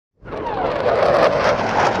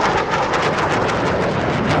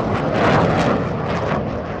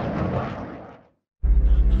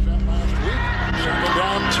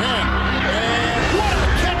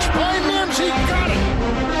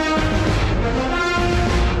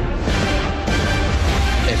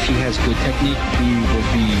has good technique, he will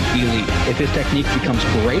be elite. If his technique becomes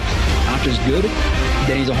great, not just good,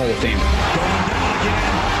 then he's a Hall of Famer. Going down again.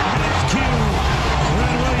 It's Q.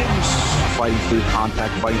 Red Williams. Fighting through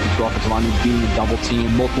contact, fighting through offensive line, being a double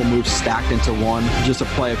team, multiple moves stacked into one, just a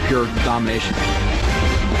play of pure domination.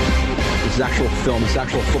 This is actual film, this is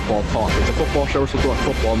actual football talk. It's a football show, we're supposed to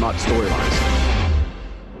talk football, not storylines.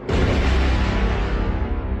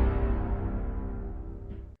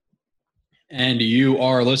 And you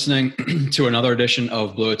are listening to another edition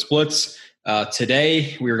of Blue It's Blitz.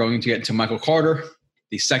 Today, we are going to get into Michael Carter,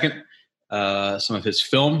 the second, some of his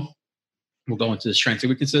film. We'll go into his strengths and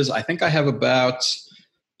weaknesses. I think I have about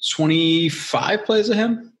 25 plays of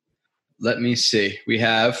him. Let me see. We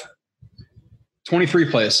have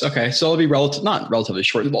 23 plays. Okay, so it'll be not relatively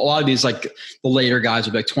short. A lot of these, like the later guys,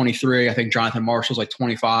 will be like 23. I think Jonathan Marshall's like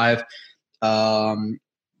 25.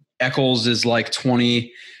 Eccles is like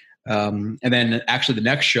 20. And then actually the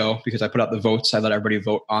next show, because I put out the votes, I let everybody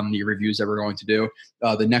vote on the reviews that we're going to do.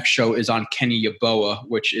 The next show is on Kenny Yeboah,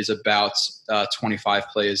 which is about 25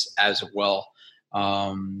 plays as well.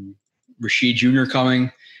 Rashid Jr.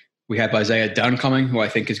 coming. We have Isaiah Dunn coming, who I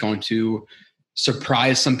think is going to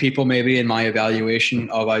surprise some people maybe in my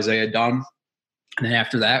evaluation of Isaiah Dunn. And then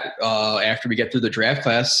after that, after we get through the draft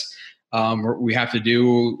class, we have to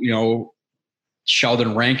do,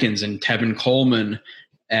 Sheldon Rankins and Tevin Coleman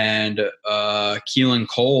and Keelan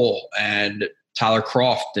Cole and Tyler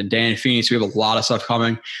Croft and Dan Feeney. So we have a lot of stuff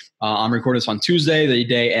coming. I'm recording this on Tuesday,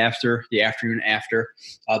 the afternoon after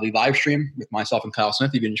the live stream with myself and Kyle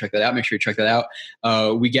Smith. If you didn't check that out, make sure you check that out.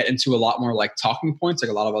 We get into a lot more like talking points, like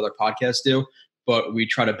a lot of other podcasts do, but we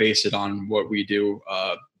try to base it on what we do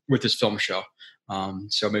with this film show.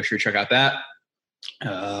 So make sure you check out that.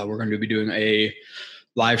 We're going to be doing a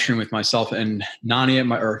live stream with myself and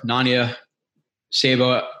Nania,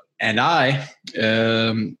 Saba, and I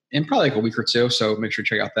in probably like a week or two. So make sure to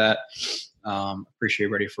check out that. Appreciate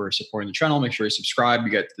everybody for supporting the channel. Make sure you subscribe. You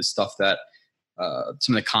get the stuff that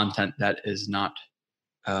some of the content that is not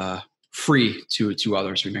free to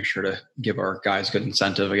others. We make sure to give our guys good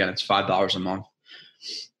incentive. Again, it's $5 a month.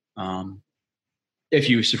 If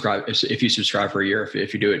you subscribe for a year,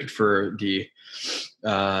 if you do it for the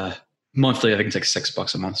monthly, I think it's like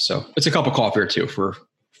 $6 a month. So it's a cup of coffee or two for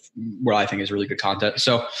what I think is really good content.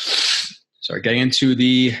 So, getting into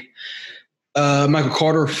the Michael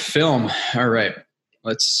Carter film. All right,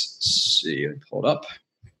 let's see. Let me pull it up.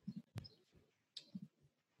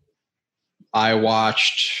 I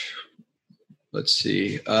watched. Let's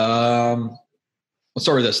see. Let's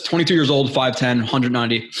start with this. 22 years old, 5'10",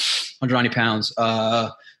 190 pounds.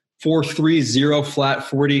 4.30 flat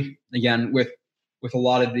 40. Again, with a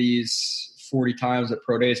lot of these 40 times at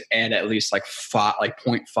pro days and at least like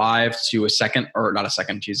 0.5 to a second, or not a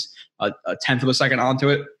second, a tenth of a second onto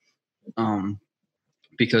it.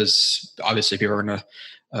 Because obviously people are going to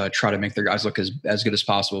try to make their guys look as good as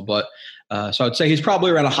possible. But so I'd say he's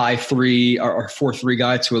probably around a high 3 or 4.3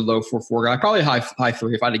 guy to a low 4.4 guy. Probably a high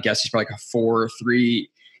 3. If I had to guess, he's probably like a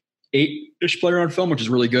 4.38-ish player on film, which is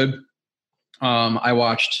really good. I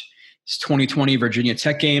watched his 2020 Virginia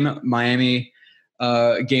Tech game, Miami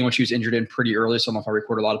game, which he was injured in pretty early. So I don't know if I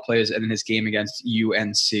recorded a lot of plays, and then his game against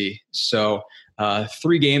UNC. So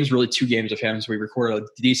 3 games, really 2 games of him. So we recorded a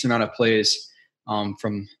decent amount of plays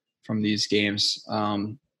from these games.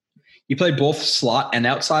 He played both slot and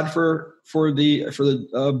outside for the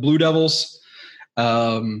Blue Devils,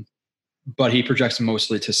 but he projects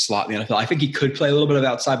mostly to slot in the NFL. I think he could play a little bit of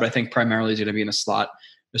outside, but I think primarily he's going to be in the slot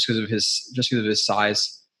just because of his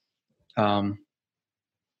size.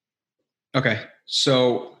 Okay,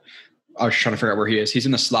 so I was trying to figure out where he is. He's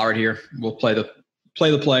in the slot right here. We'll play the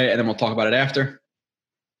play, and then we'll talk about it after.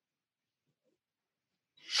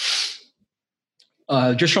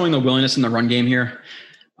 Just showing the willingness in the run game here.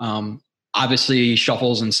 Obviously, he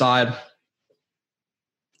shuffles inside,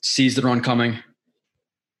 sees the run coming,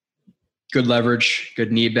 good leverage,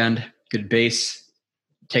 good knee bend, good base,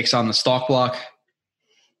 takes on the stalk block,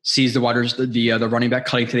 sees the running back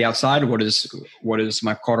cutting to the outside. What does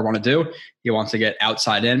Michael Carter want to do? He wants to get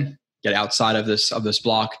outside in, get outside of this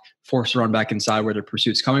block, force the run back inside where the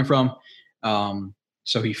pursuit's coming from.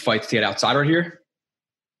 So he fights to get outside right here.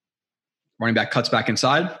 Running back cuts back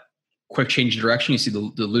inside. Quick change of direction. You see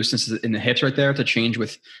the looseness in the hips right there to change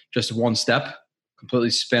with just one step. Completely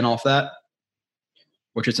spin off that,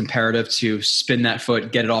 which is imperative to spin that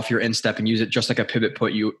foot, get it off your instep, and use it just like a pivot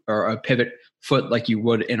foot like you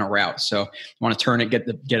would in a route. So you want to turn it,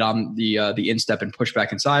 get on the instep and push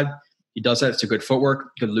back inside. He does that. It's a good footwork,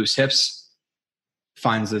 good loose hips.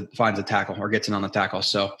 Finds the tackle or gets in on the tackle.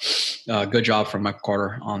 So good job from Michael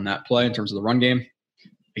Carter on that play in terms of the run game.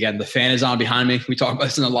 Again, the fan is on behind me. We talked about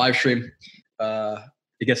this in the live stream.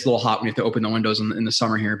 It gets a little hot when you have to open the windows in the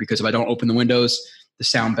summer here, because if I don't open the windows, the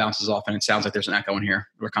sound bounces off and it sounds like there's an echo in here,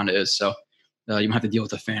 or it kind of is. So you might have to deal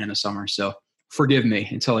with the fan in the summer. So forgive me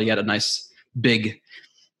until I get a nice big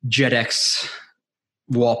JetX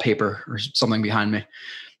wallpaper or something behind me.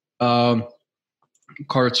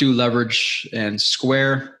 Carter 2, leverage and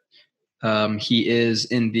square. He is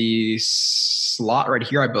in the slot right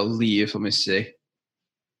here, I believe. Let me see.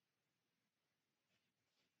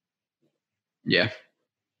 Yeah.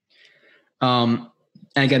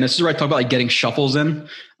 And again, this is where I talk about like getting shuffles in.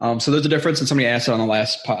 So there's a difference. And somebody asked it on the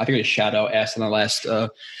last, I think it was Shadow asked on the last,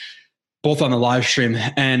 both on the live stream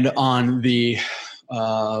and on the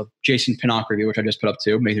Jason Pinnock review, which I just put up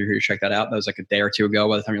too. Make sure you check that out. That was like a day or two ago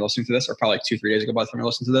by the time you're listening to this, or probably like 2-3 days ago by the time you're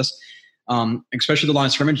listening to this. Especially the line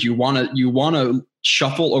of scrimmage, you want to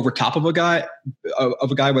shuffle over top of a guy,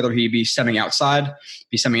 whether he be stemming outside,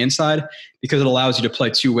 be stemming inside, because it allows you to play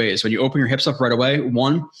two ways. When you open your hips up right away,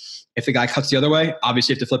 one, if the guy cuts the other way,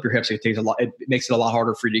 obviously you have to flip your hips. It makes it a lot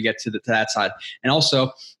harder for you to get to that side. And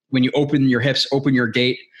also, when you open your hips, open your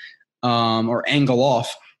gait or angle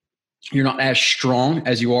off, you're not as strong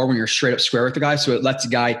as you are when you're straight up square with the guy. So it lets the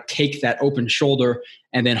guy take that open shoulder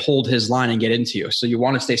and then hold his line and get into you. So you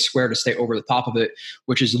want to stay square to stay over the top of it,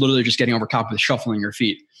 which is literally just getting over top of it, shuffling your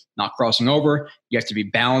feet, not crossing over. You have to be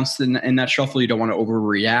balanced in that shuffle. You don't want to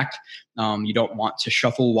overreact. You don't want to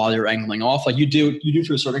shuffle while you're angling off. Like you do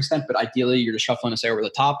to a certain extent, but ideally you're just shuffling to stay over the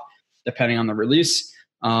top, depending on the release.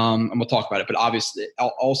 And we'll talk about it. But obviously,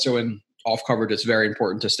 also in off coverage, it's very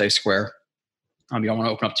important to stay square. You don't want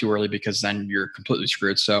to open up too early because then you're completely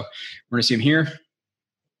screwed. So we're going to see him here.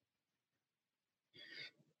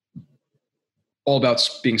 All about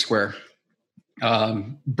being square.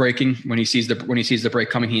 Breaking when he sees the break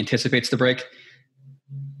coming, he anticipates the break.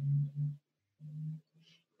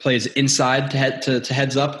 Plays inside to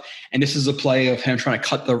heads up, and this is a play of him trying to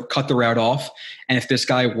cut the route off. And if this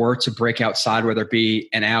guy were to break outside, whether it be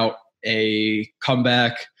an out, a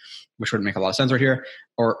comeback, which would make a lot of sense right here,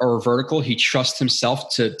 or vertical, he trusts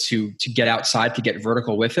himself to get outside, to get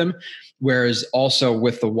vertical with him. Whereas also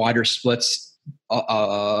with the wider splits,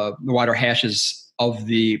 the wider hashes of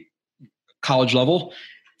the college level,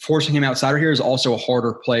 forcing him outside here is also a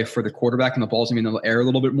harder play for the quarterback, and the ball's in the air a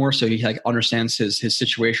little bit more. So he understands his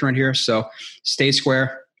situation right here. So stay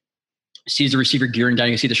square, sees the receiver gearing down.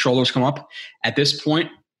 You can see the shoulders come up. At this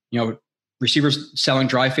point, receivers selling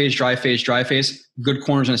dry phase. Good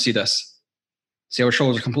corner's going to see this. See how his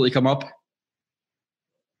shoulders completely come up,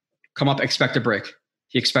 expect a break.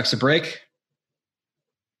 He expects a break,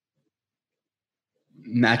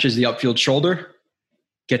 matches the upfield shoulder,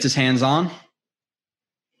 gets his hands on,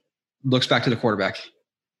 looks back to the quarterback.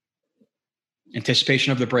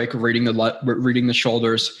 Anticipation of the break, reading the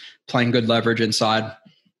shoulders, playing good leverage inside.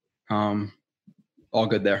 All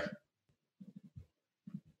good there.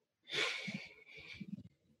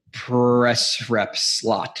 Press rep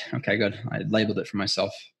slot. Okay, good. I labeled it for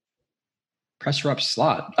myself. Press rep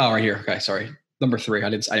slot. Oh, right here. Okay, sorry. Number 3. I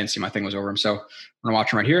didn't see my thing was over him. So I'm gonna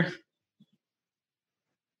watch him right here.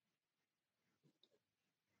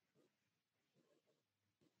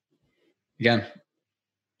 Again.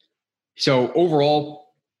 So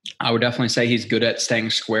overall, I would definitely say he's good at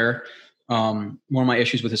staying square. One of my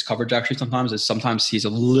issues with his coverage actually sometimes he's a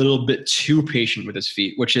little bit too patient with his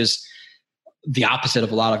feet, which is the opposite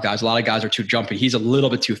of a lot of guys. A lot of guys are too jumpy. He's a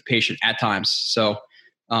little bit too patient at times. So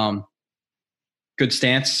good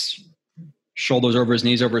stance, shoulders over his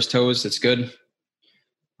knees, over his toes. That's good.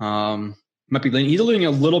 Might be leaning. He's leaning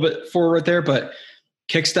a little bit forward right there, but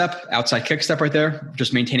outside kick step right there,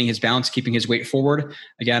 just maintaining his balance, keeping his weight forward.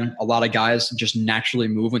 Again, a lot of guys just naturally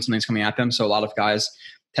move when something's coming at them. So a lot of guys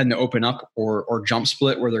tend to open up or jump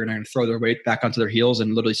split, where they're going to throw their weight back onto their heels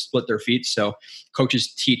and literally split their feet. So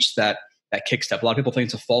coaches teach that kick step. A lot of people think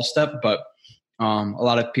it's a false step, but a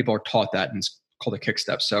lot of people are taught that, and it's called a kick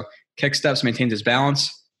step. So kick steps, maintains his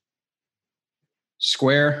balance.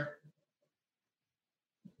 Square.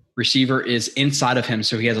 Receiver is inside of him,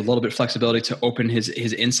 so he has a little bit of flexibility to open his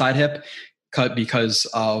inside hip, cut because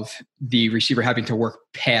of the receiver having to work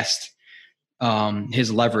past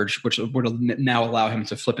his leverage, which would now allow him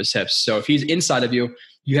to flip his hips. So if he's inside of you,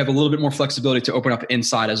 you have a little bit more flexibility to open up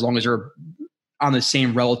inside, as long as you're on the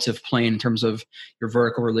same relative plane in terms of your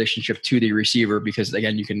vertical relationship to the receiver, because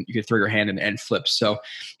again, you can throw your hand and flip. So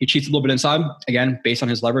he cheats a little bit inside. Again, based on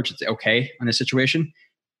his leverage, it's okay in this situation.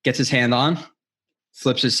 Gets his hand on,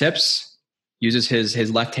 flips his hips, uses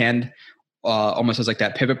his left hand almost as like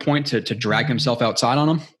that pivot point to drag himself outside on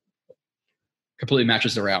him. Completely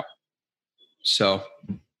matches the route. So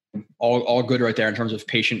all good right there in terms of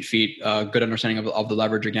patient feet, good understanding of the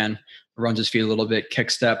leverage again, runs his feet a little bit, kick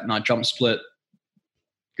step, not jump split,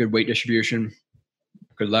 good weight distribution,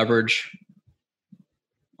 good leverage,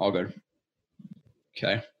 all good.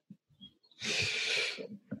 Okay.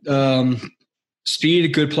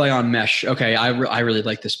 Speed, good play on mesh. Okay, I really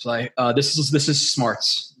like this play. This is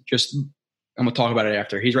smarts. Just I'm gonna talk about it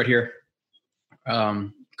after. He's right here.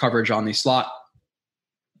 Coverage on the slot.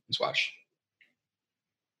 Let's watch.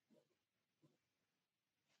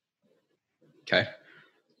 Okay,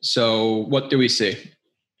 so what do we see?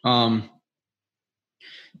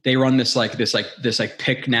 They run this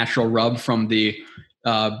pick natural rub from the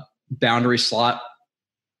boundary slot,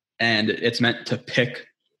 and it's meant to pick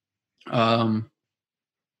Michael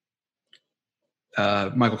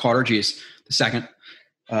Carter, the second.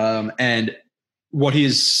 And what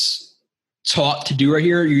he's taught to do right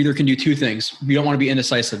here, you either can do two things. You don't want to be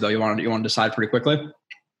indecisive though. You want to decide pretty quickly.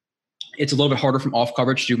 It's a little bit harder from off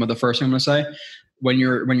coverage to do the first thing I'm going to say. When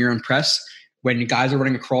you're in press, when guys are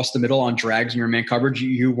running across the middle on drags in your man coverage,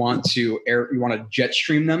 you want to jet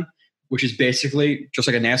stream them, which is basically just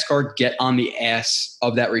like a NASCAR, get on the ass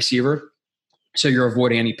of that receiver. So you're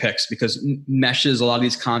avoiding any picks, because meshes, a lot of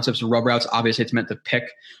these concepts of rub routes, obviously it's meant to pick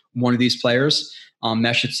one of these players.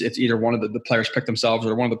 Mesh, it's either one of the players pick themselves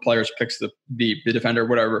or one of the players picks the defender,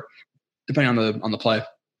 whatever, depending on the play.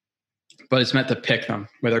 But it's meant to pick them,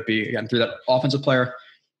 whether it be, again, through that offensive player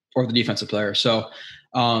or the defensive player. So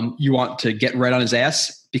you want to get right on his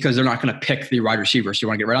ass, because they're not going to pick the wide receiver. So you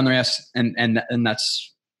want to get right on their ass, and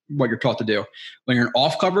that's what you're taught to do. When you're in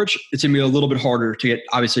off coverage, it's going to be a little bit harder to get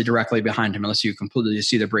obviously directly behind him, unless you completely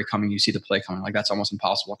see the break coming, you see the play coming. Like, that's almost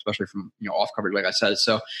impossible, especially from off coverage, like I said.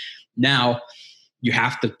 So now you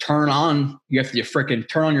have to turn on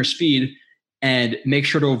your speed and make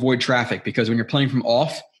sure to avoid traffic, because when you're playing from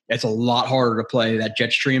off, it's a lot harder to play that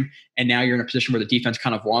jet stream. And now you're in a position where the defense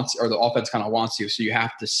kind of wants, or the offense kind of wants you. So you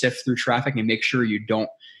have to sift through traffic and make sure you don't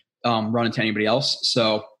run into anybody else.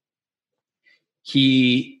 So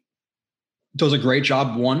he does a great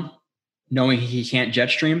job, one, knowing he can't jet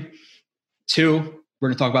stream. Two, we're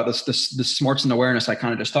going to talk about the smarts and awareness I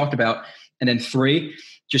kind of just talked about. And then three,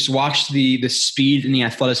 just watch the speed and the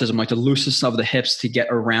athleticism, like the looseness of the hips to get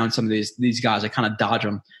around some of these guys. I kind of dodge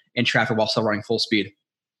them in traffic while still running full speed.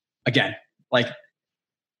 Again, like,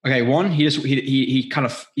 okay, one, he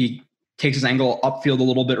takes his angle upfield a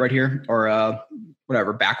little bit right here, or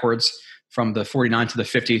whatever, backwards from the 49 to the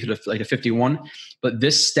 50 to the 51. But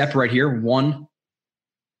this step right here, one,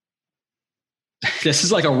 this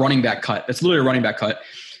is like a running back cut. It's literally a running back cut.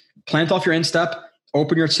 Plant off your instep,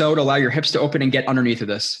 open your toe to allow your hips to open and get underneath of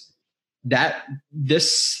this.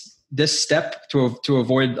 This step to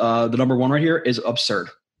avoid the number one right here is absurd.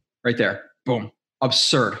 Right there. Boom.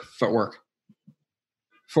 Absurd footwork.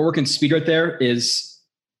 Footwork and speed right there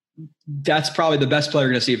that's probably the best player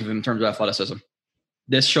you're going to see of him in terms of athleticism.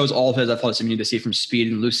 This shows all of his athleticism you need to see, from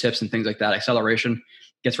speed and loose hips and things like that. Acceleration,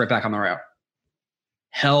 gets right back on the route.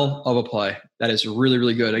 Hell of a play. That is really,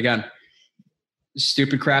 really good. Again,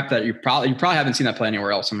 stupid crap that you probably haven't seen that play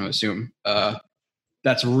anywhere else, I'm going to assume.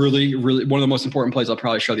 That's really, really one of the most important plays I'll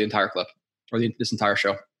probably show the entire clip, or this entire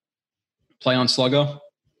show. Play on Sluggo.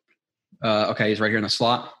 Okay, he's right here in the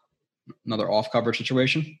slot. Another off coverage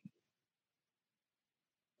situation.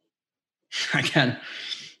 Again,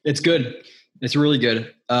 it's good. It's really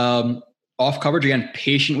good. Off coverage, again,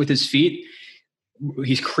 patient with his feet.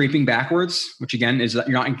 He's creeping backwards, which again is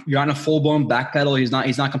you're not in a full blown back pedal. He's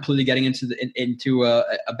not completely getting into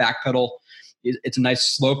a back pedal. It's a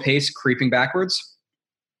nice slow pace, creeping backwards.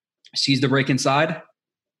 Sees the break inside,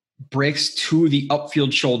 breaks to the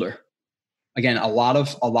upfield shoulder. Again, a lot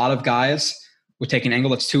of guys would take an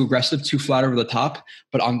angle that's too aggressive, too flat over the top.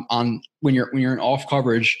 But on when you're in off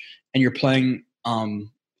coverage and you're playing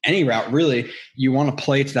any route, really, you want to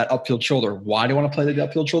play to that upfield shoulder. Why do you want to play to the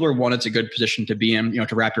upfield shoulder? One, it's a good position to be in,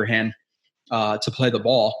 to wrap your hand to play the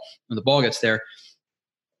ball when the ball gets there.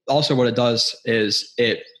 Also, what it does is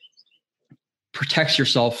it protects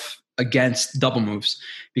yourself against double moves,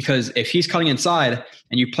 because if he's cutting inside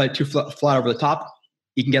and you play too flat over the top,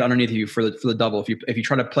 he can get underneath you for the double. If you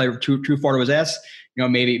try to play too far to his ass,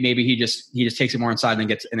 maybe he just takes it more inside and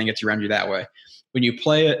then gets around you that way. When you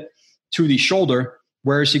play it to the shoulder,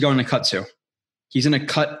 where is he going to cut to? He's going to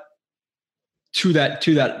cut to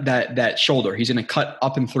that shoulder. He's going to cut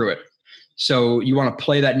up and through it. So you want to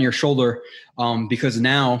play that near shoulder because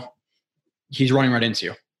now he's running right into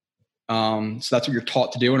you. So that's what you're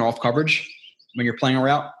taught to do in off coverage. When you're playing a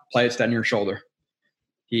route, play it to that near shoulder.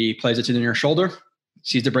 He plays it to the near shoulder.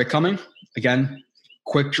 Sees the break coming. Again,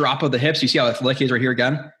 quick drop of the hips. You see how athletic he is right here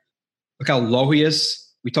again? Look how low he is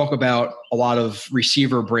we talk about a lot of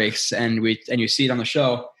receiver breaks, and you see it on the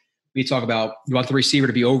show. We talk about you want the receiver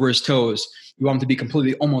to be over his toes. You want him to be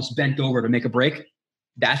completely almost bent over to make a break.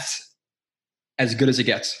 That's as good as it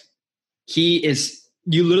gets.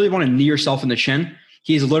 You literally want to knee yourself in the chin.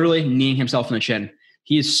 He's literally kneeing himself in the chin.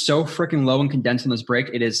 He is so freaking low and condensed on this break.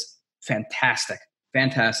 It is fantastic.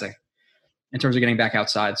 Fantastic in terms of getting back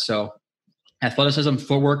outside. So athleticism,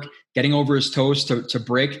 footwork, getting over his toes to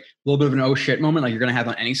break, a little bit of an oh shit moment like you're going to have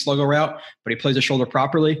on any sluggo route, but he plays the shoulder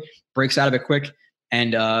properly, breaks out of it quick,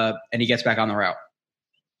 and he gets back on the route.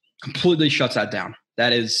 Completely shuts that down.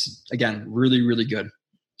 That is, again, really, really good.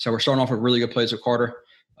 So we're starting off with really good plays with Carter.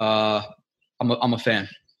 I'm a fan.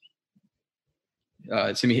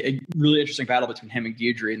 It's going to be a really interesting battle between him and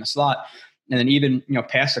Guidry in the slot. And then even,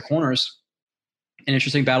 past the corners, an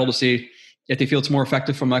interesting battle to see if they feel it's more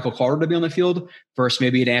effective for Michael Carter to be on the field versus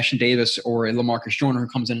maybe an Ashton Davis or a LaMarcus Joyner who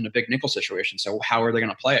comes in a big nickel situation. So how are they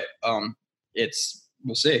going to play it?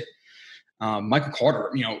 We'll see. Michael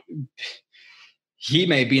Carter, he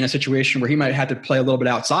may be in a situation where he might have to play a little bit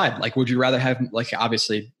outside. Like, would you rather have, like,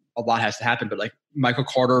 obviously a lot has to happen, but like Michael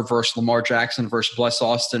Carter versus Lamar Jackson versus Bless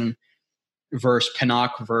Austin versus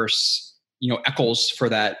Pinnock versus, Eccles for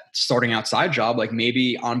that starting outside job. Like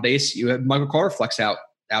maybe on base, you have Michael Carter flex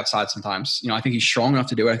outside sometimes. I think he's strong enough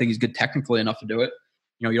to do it. I think he's good technically enough to do it.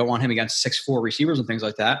 You don't want him against 6'4" receivers and things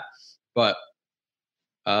like that. But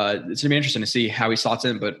it's going to be interesting to see how he slots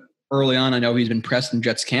in. But early on, I know he's been pressed in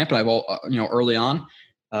Jets camp, and early on,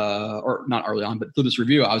 or not early on, but through this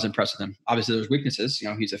review, I was impressed with him. Obviously, there's weaknesses.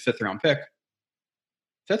 He's a 5th round pick,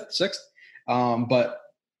 5th, 6th. But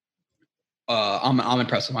I'm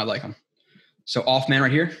impressed with him. I like him. So off man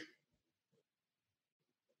right here.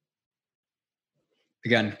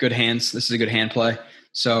 Again, good hands. This is a good hand play.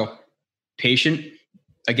 So patient.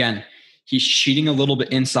 Again, he's cheating a little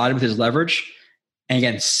bit inside with his leverage. And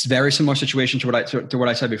again, very similar situation to what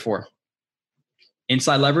I said before.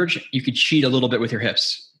 Inside leverage, you could cheat a little bit with your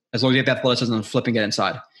hips as long as you have the athleticism and flipping it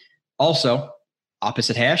inside. Also,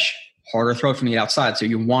 opposite hash, harder throw from the outside. So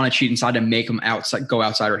you want to cheat inside and make them go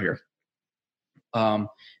outside right here.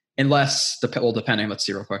 Depending, let's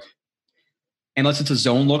see real quick. Unless it's a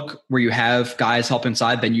zone look where you have guys help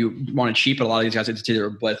inside, then you want to cheat. But a lot of these guys, it's either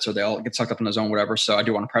a blitz or they all get sucked up in the zone, whatever. So I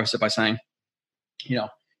do want to preface it by saying,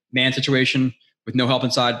 man situation with no help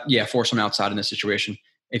inside, force them outside in this situation.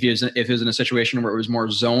 If it was in a situation where it was more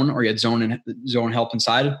zone or you had zone help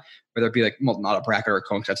inside, whether it be like, well, not a bracket or a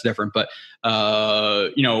cone, that's different. But,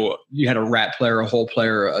 you had a rat player, a hole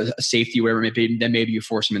player, a safety, whatever it may be, then maybe you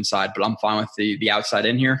force them inside. But I'm fine with the outside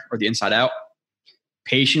in here or the inside out.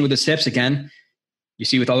 Patient with his hips again. You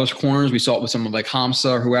see with all those corners, we saw it with someone like Hamza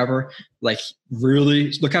or whoever, like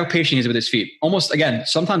really look how patient he is with his feet. Almost, again,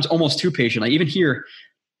 sometimes almost too patient. Like even here,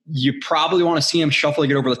 you probably want to see him shuffle,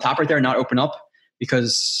 get over the top right there and not open up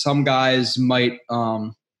because some guys might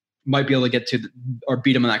be able to get to or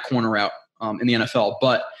beat him in that corner route in the NFL.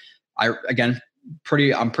 But I'm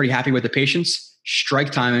pretty happy with the patience,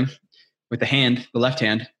 strike timing with the left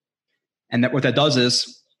hand. And what that does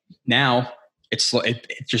is now it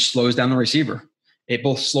just slows down the receiver. It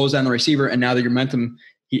both slows down the receiver, and now that your momentum,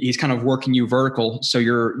 he's kind of working you vertical, so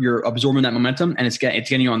you're absorbing that momentum, and it's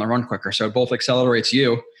getting you on the run quicker. So it both accelerates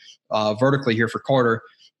you vertically here for Carter,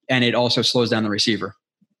 and it also slows down the receiver.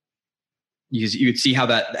 You could see how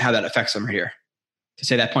that affects him right here. To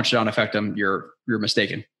say that punch down affect him, you're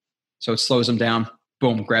mistaken. So it slows him down.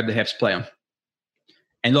 Boom, grab the hips, play him.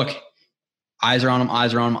 And look, eyes are on him,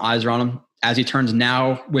 eyes are on him, eyes are on him. As he turns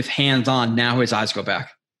now with hands on, now his eyes go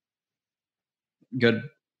back. Good.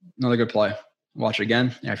 Another good play. Watch it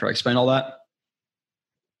again after I explain all that.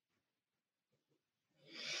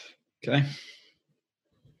 Okay.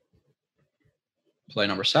 Play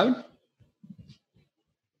number 7.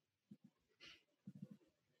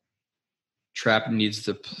 Trap needs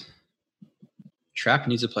to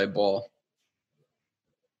play ball.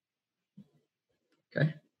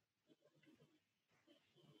 Okay.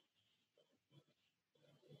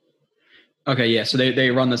 Okay, yeah. So they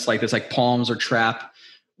run this like palms or trap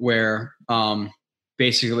where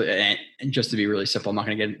basically, and just to be really simple, I'm not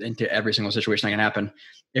going to get into every single situation that can happen.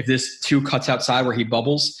 If this 2 cuts outside where he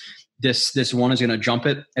bubbles, this 1 is going to jump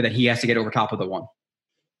it, and then he has to get over top of the 1.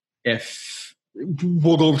 If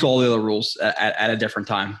we'll go over all the other rules at a different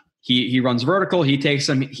time. He runs vertical, he takes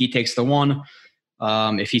them, he takes the 1.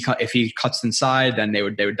 If he cuts inside, then they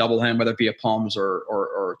would double him, whether it be a palms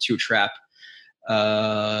or 2 trap.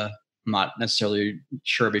 I'm not necessarily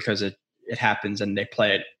sure because it happens and they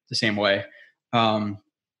play it the same way.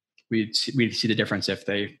 We'd see the difference if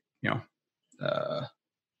they,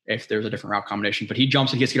 if there's a different route combination. But he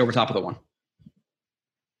jumps and he gets to get over top of the 1.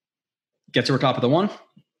 gets over top of the one.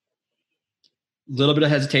 Little bit of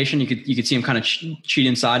hesitation. You could see him kind of cheat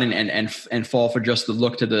inside and fall for just the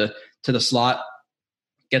look to the slot.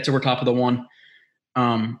 Gets over top of the one.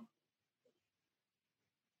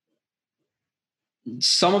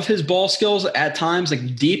 Some of his ball skills at times,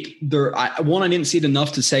 like deep, I didn't see it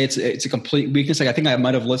enough to say it's a complete weakness. Like I think I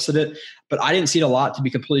might have listed it, but I didn't see it a lot to be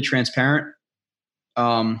completely transparent.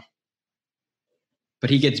 But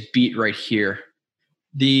he gets beat right here.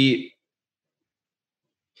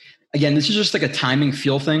 Again, this is just like a timing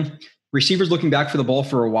feel thing. Receiver's looking back for the ball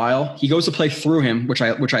for a while. He goes to play through him, which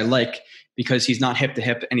I like, because he's not hip to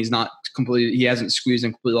hip and he hasn't squeezed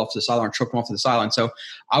him completely off to the sideline or choked him off to the sideline. So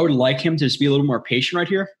I would like him to just be a little more patient right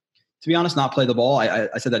here, to be honest, not play the ball. I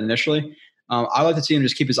said that initially. I like to see him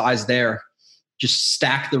just keep his eyes there, just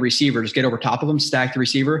stack the receiver, just get over top of him, stack the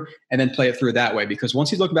receiver, and then play it through that way. Because once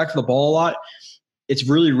he's looking back for the ball a lot, it's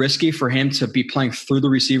really risky for him to be playing through the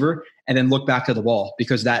receiver and then look back to the ball,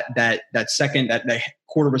 because that second, that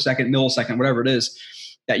quarter of a second, millisecond, whatever it is,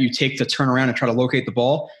 that you take to turn around and try to locate the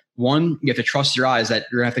ball. One, you have to trust your eyes that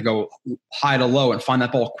you're going to have to go high to low and find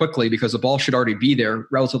that ball quickly, because the ball should already be there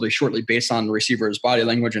relatively shortly based on the receiver's body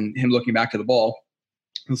language and him looking back to the ball.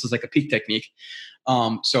 This is like a peak technique.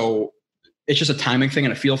 So it's just a timing thing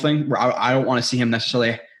and a feel thing where I don't want to see him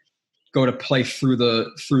necessarily go to play through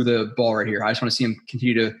the ball right here. I just want to see him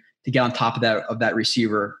continue to get on top of that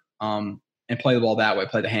receiver and play the ball that way,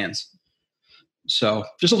 play the hands. So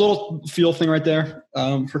just a little feel thing right there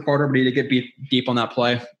for Carter, but he did get beat deep on that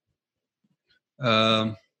play.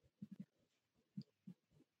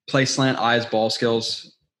 Play slant, eyes, ball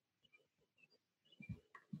skills.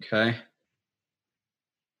 Okay.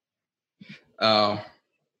 Oh.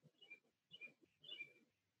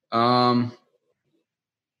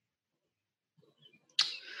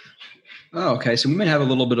 Okay. So we might have a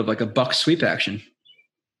little bit of like a buck sweep action.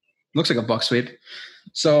 Looks like a buck sweep.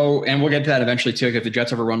 So, and we'll get to that eventually too. If the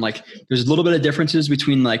Jets ever run, like, there's a little bit of differences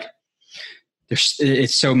between like,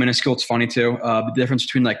 it's so minuscule. It's funny too. The difference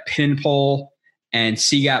between like pin pull and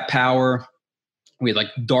C-gap power. We have like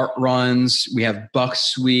dart runs. We have buck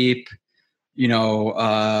sweep. We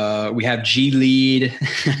have G lead.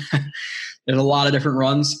 There's a lot of different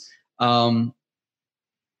runs. Now,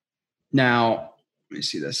 let me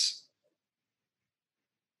see this.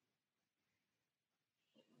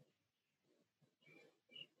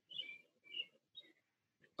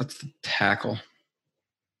 What's the tackle?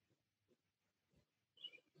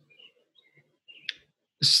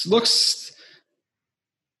 This looks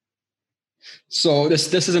so.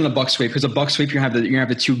 This isn't a buck sweep, because a buck sweep you're gonna have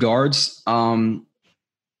the two guards.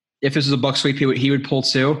 If this is a buck sweep, he would pull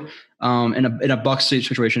two. In a buck sweep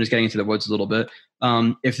situation, is getting into the woods a little bit.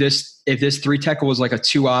 If this three tackle was like a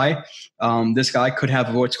 2-eye, this guy could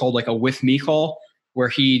have what's called like a with me call, where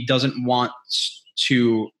he doesn't want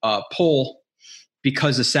to pull,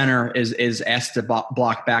 because the center is asked to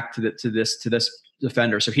block back to this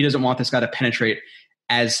defender. So he doesn't want this guy to penetrate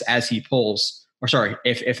as he pulls. Or sorry,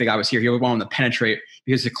 if the guy was here, he would want him to penetrate,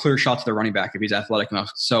 because it's a clear shot to the running back if he's athletic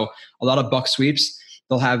enough. So a lot of buck sweeps,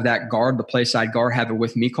 they'll have that guard, the play side guard, have a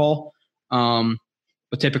with me call.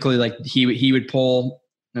 But typically, like he would pull,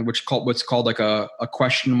 what's called like a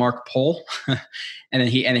question mark pull, and then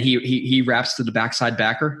he wraps to the backside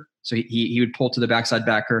backer. So he would pull to the backside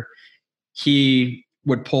backer. He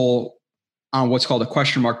would pull on what's called a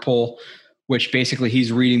question mark pull, which basically he's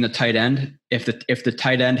reading the tight end. If the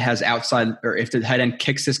tight end has outside, or if the tight end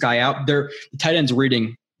kicks this guy out, the tight end's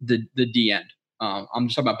reading the D end. I'm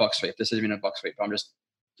just talking about buck sweep. This isn't even a buck sweep.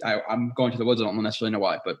 I'm going to the woods. I don't necessarily know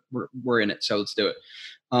why, but we're in it, so let's do it.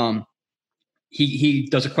 He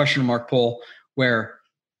does a question mark pull where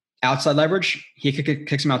outside leverage, he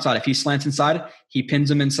kicks him outside. If he slants inside, he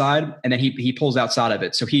pins him inside, and then he pulls outside of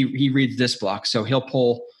it. So he reads this block. So he'll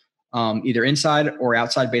pull either inside or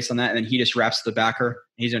outside based on that, and then he just wraps the backer.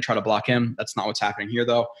 He's going to try to block him. That's not what's happening here,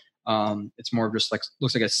 though. It's more just like,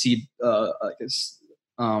 looks like a C, it's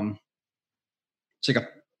like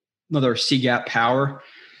another C-gap power,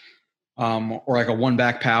 or like a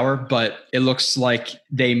one-back power, but it looks like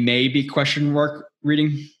they may be question mark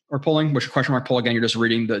reading or pulling, which question mark pull, again, you're just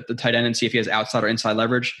reading the tight end and see if he has outside or inside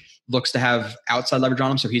leverage. Looks to have outside leverage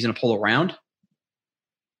on him, so he's going to pull around.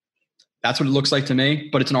 That's what it looks like to me,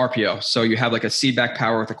 but it's an RPO. So you have like a C-back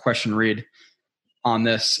power with a question read on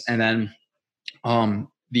this, and then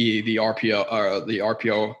the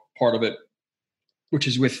RPO part of it, which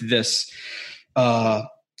is with this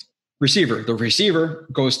receiver. The receiver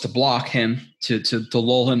goes to block him to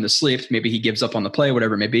lull him to sleep. Maybe he gives up on the play,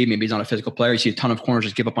 whatever it may be. Maybe he's not a physical player. You see a ton of corners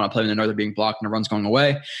just give up on a play when they know they're being blocked and the run's going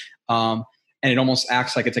away. and it almost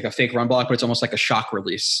acts like it's like a fake run block, but it's almost like a shock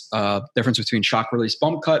release. Difference between shock release,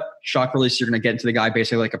 bump cut. Shock release, you're going to get into the guy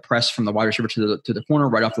basically like a press from the wide receiver to the corner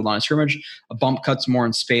right off the line of scrimmage. A bump cut's more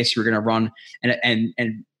in space. You're going to run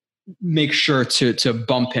and make sure to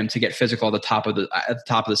bump him to get physical at the top of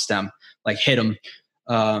the stem, like hit him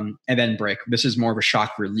and then break. This is more of a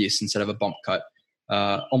shock release instead of a bump cut.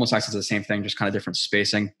 Almost acts as the same thing, just kind of different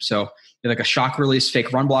spacing. So like a shock release,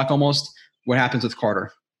 fake run block almost. What happens with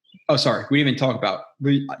Carter? Oh, sorry. We didn't even talk about.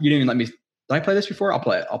 You didn't even let me. Did I play this before? I'll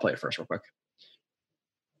play it. I'll play it first real quick.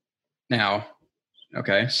 Now,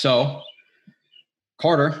 okay. So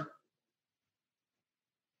Carter,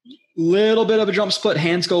 little bit of a jump split.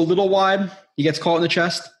 Hands go a little wide. He gets caught in the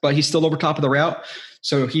chest, but he's still over top of the route.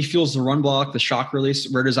 So he feels the run block, the shock release.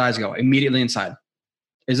 Where does eyes go? Immediately inside.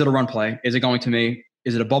 Is it a run play? Is it going to me?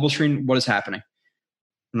 Is it a bubble screen? What is happening?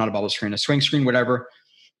 Not a bubble screen, a swing screen, whatever.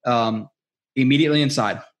 Immediately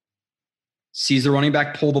inside. Sees the running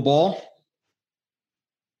back pull the ball.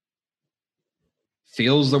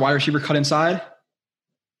 Feels the wide receiver cut inside.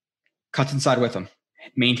 Cuts inside with him.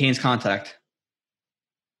 Maintains contact.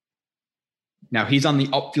 Now he's on the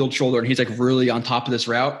upfield shoulder and he's like really on top of this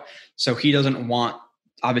route. So he doesn't want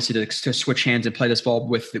obviously to switch hands and play this ball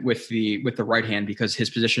with the right hand because his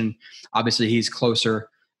position, obviously he's closer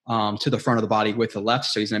to the front of the body with the left.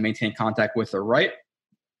 So he's going to maintain contact with the right.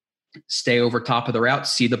 Stay over top of the route.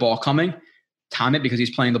 See the ball coming. Time it because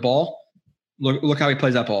he's playing the ball. Look how he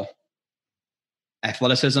plays that ball.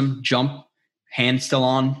 Athleticism, jump, hand still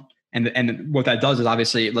on. And what that does is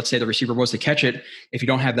obviously, let's say the receiver was to catch it. If you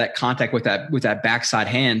don't have that contact with that backside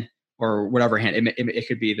hand or whatever hand, it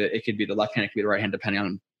could be the left hand, it could be the right hand, depending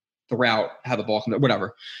on the route, how the ball comes,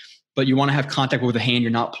 whatever. But you want to have contact with the hand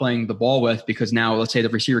you're not playing the ball with because now, let's say the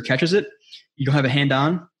receiver catches it. You don't have a hand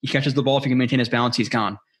on. He catches the ball. If he can maintain his balance, he's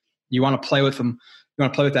gone. You want to play with him. You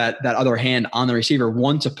want to play with that other hand on the receiver.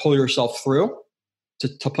 One, to pull yourself through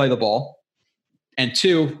to play the ball. And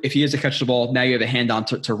two, if he is to catch the ball, now you have a hand on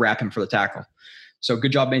to wrap him for the tackle. So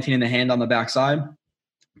good job maintaining the hand on the backside.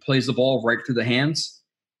 Plays the ball right through the hands.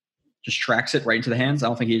 Just tracks it right into the hands. I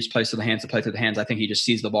don't think he just plays to the hands to play through the hands. I think he just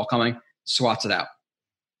sees the ball coming, swats it out.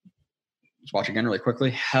 Let's watch again really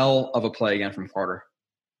quickly. Hell of a play again from Carter.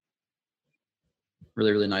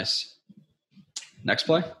 Really, really nice. Next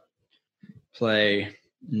play. Play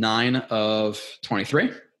 9 of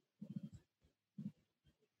 23.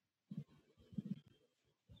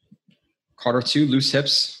 Carter 2, loose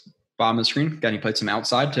hips, bottom of the screen. Again, he played some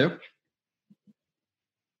outside too.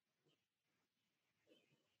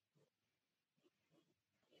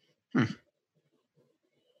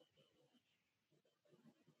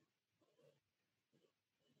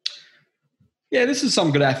 Yeah, this is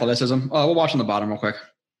some good athleticism. We'll watch on the bottom real quick.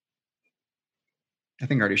 I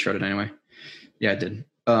think I already showed it anyway. Yeah, I did.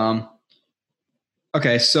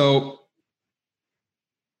 Okay, so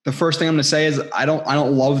the first thing I'm going to say is I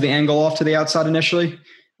don't love the angle off to the outside initially.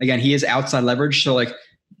 Again, he is outside leverage. So like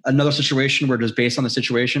another situation where just based on the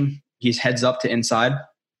situation, he's heads up to inside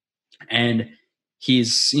and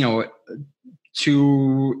he's,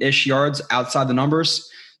 2-ish yards outside the numbers.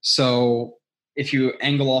 So if you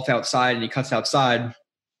angle off outside and he cuts outside,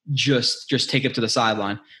 just take it to the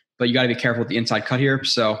sideline. But you got to be careful with the inside cut here.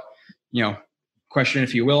 So, question,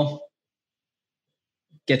 if you will.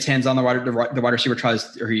 Gets hands on the wide receiver,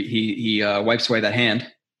 tries, or he wipes away that hand.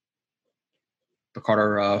 But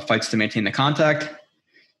Carter fights to maintain the contact.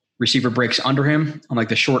 Receiver breaks under him on like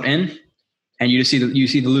the short end, and you see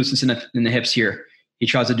the looseness in the hips here. He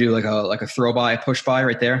tries to do like a throw by, push by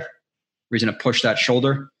right there. Where he's going to push that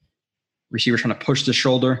shoulder. Receiver trying to push the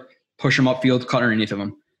shoulder, push him upfield, cut underneath of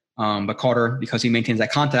him. But Carter, because he maintains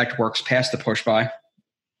that contact, works past the push by. At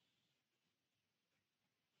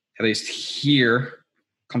least here.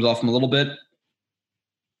 Comes off him a little bit.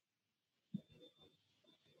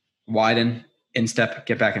 Widen, instep,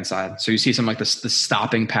 get back inside. So you see some like the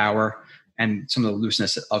stopping power and some of the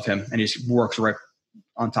looseness of him. And he just works right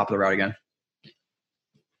on top of the route again.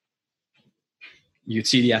 You can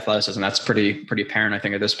see the athleticism. That's pretty apparent, I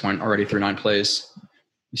think, at this point already through 9 plays.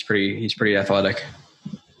 He's pretty athletic.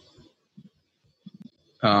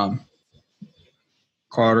 Carter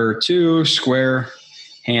 2, square,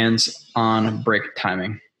 hands on break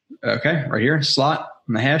timing. Okay, right here, slot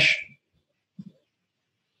on the hash.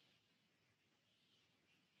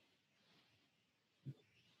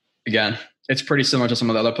 Again, it's pretty similar to some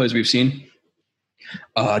of the other plays we've seen.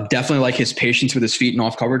 Definitely like his patience with his feet and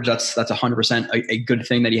off coverage. That's 100% a good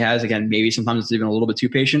thing that he has. Again, maybe sometimes it's even a little bit too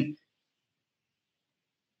patient.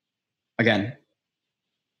 Again,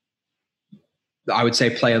 I would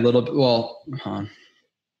say play a little bit. Well,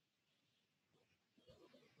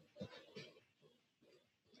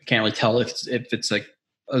 can't really tell if it's like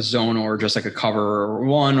a zone or just like a cover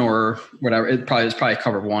one or whatever. It's probably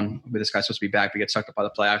cover one, but this guy's supposed to be back, but gets sucked up by the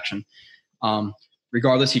play action.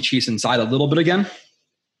 Regardless, he cheats inside a little bit again.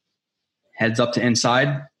 Heads up to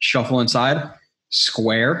inside, shuffle inside,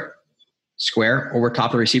 square over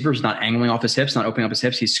top of the receiver. He's not angling off his hips, not opening up his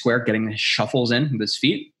hips. He's square, getting his shuffles in with his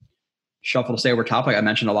feet. Shuffle to stay over top, like I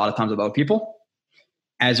mentioned a lot of times with other people.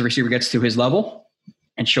 As the receiver gets to his level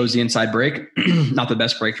and shows the inside break, not the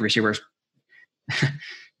best break. The receiver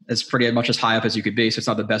is pretty much as high up as you could be, so it's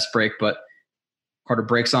not the best break, but Carter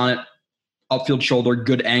breaks on it. Upfield shoulder,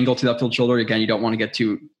 good angle to the upfield shoulder. Again, you don't want to get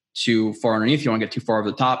too far underneath. You don't want to get too far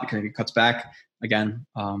over the top because if he cuts back, again,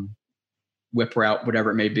 whip route,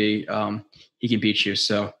 whatever it may be, he can beat you.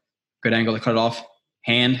 So good angle to cut it off.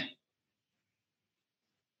 Hand.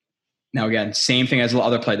 Now, again, same thing as the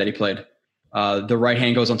other play that he played. The right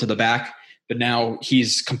hand goes onto the back, but now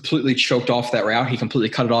he's completely choked off that route. He completely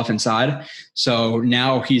cut it off inside. So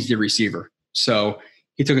now he's the receiver. So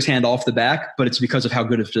he took his hand off the back, but it's because of how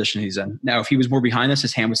good a position he's in. Now, if he was more behind this,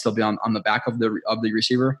 his hand would still be on the back of the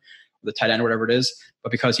receiver, the tight end, whatever it is.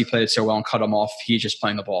 But because he played it so well and cut him off, he's just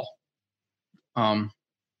playing the ball. It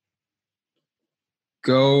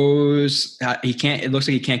looks like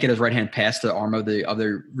he can't get his right hand past the arm of the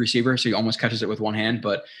other receiver, so he almost catches it with one hand,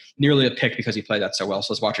 but nearly a pick because he played that so well.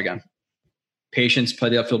 So let's watch again. Patience, play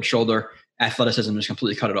the upfield shoulder, athleticism, just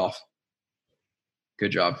completely cut it off.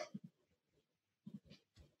 Good job.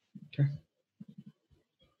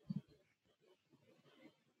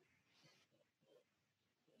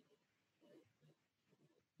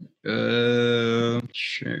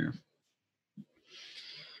 Sure.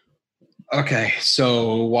 Okay,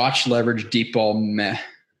 so watch, leverage, deep ball, meh.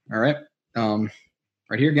 All right.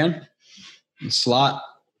 Right here again. Slot,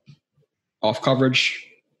 off coverage.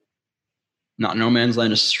 Not no man's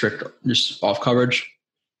land, just strict, just off coverage.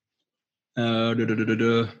 Let's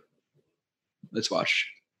watch.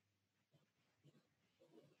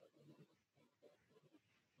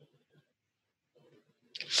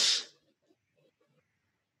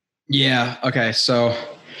 Yeah, okay, so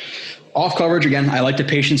off coverage again. I like the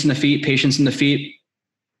patience in the feet.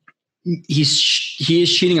 He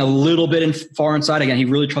is cheating a little bit far inside. Again, he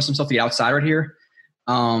really trusts himself to the outside right here.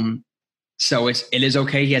 So it is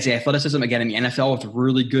okay. He has the athleticism again in the NFL with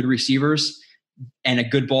really good receivers and a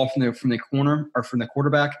good ball from the corner or from the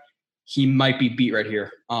quarterback. He might be beat right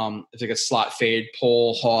here. It's like a slot fade,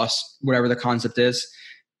 pull, hoss, whatever the concept is.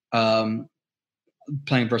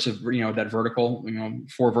 Playing versus that vertical,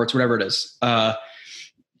 4 verts, whatever it is.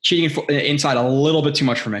 Cheating inside a little bit too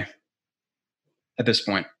much for me at this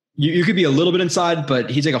point. You could be a little bit inside, but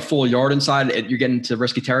he's like a full yard inside. You're getting into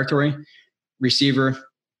risky territory. Receiver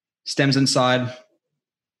stems inside. A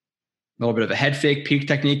little bit of a head fake, peek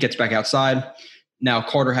technique, gets back outside. Now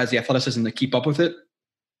Carter has the athleticism to keep up with it.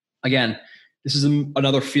 Again, this is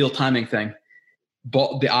another field timing thing.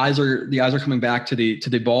 The eyes are coming back to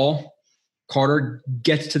the ball. Carter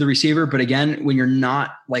gets to the receiver, but again, when you're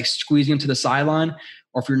not like squeezing him to the sideline,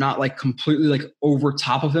 or if you're not like completely like over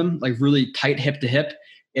top of him, like really tight hip to hip,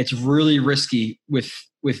 it's really risky with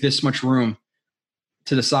this much room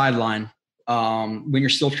to the sideline when you're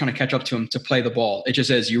still trying to catch up to him to play the ball. It just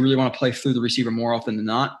is. You really want to play through the receiver more often than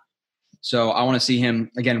not. So I want to see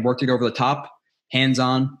him again work to go over the top, hands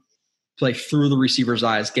on, play through the receiver's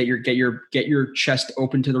eyes. Get your chest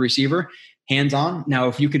open to the receiver. Hands on. Now,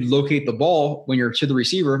 if you could locate the ball when you're to the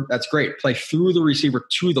receiver, that's great. Play through the receiver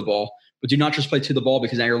to the ball, but do not just play to the ball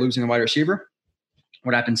because now you're losing a wide receiver.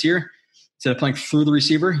 What happens here? Instead of playing through the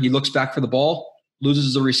receiver, he looks back for the ball,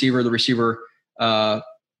 loses the receiver. The receiver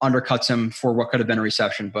undercuts him for what could have been a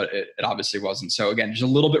reception, but it obviously wasn't. So again, just a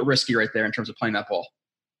little bit risky right there in terms of playing that ball.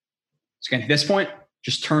 So again, at this point,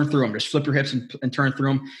 just turn through him. Just flip your hips and turn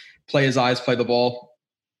through him. Play his eyes, play the ball.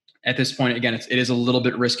 At this point, again, it is a little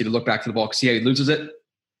bit risky to look back to the ball because see how he loses it.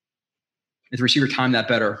 If the receiver timed that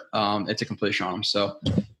better, it's a completion on him. So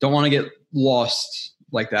don't want to get lost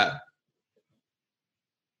like that.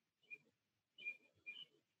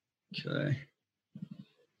 Okay.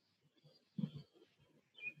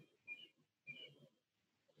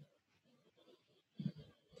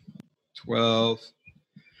 $12.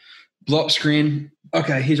 Blow up screen.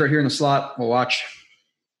 Okay, he's right here in the slot. We'll watch.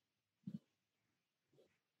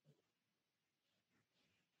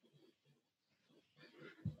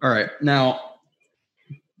 All right. Now,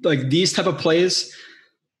 like these type of plays,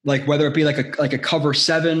 like whether it be like a cover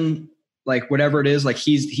 7, like whatever it is, like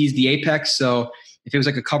he's the apex. So if it was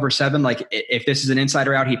like a cover 7, like if this is an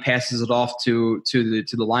insider out, he passes it off to the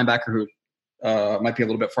linebacker who might be a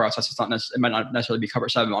little bit far outside. So it might not necessarily be cover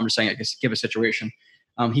 7. I'm just saying, I guess give a situation.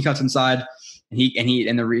 He cuts inside, and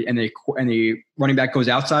the running back goes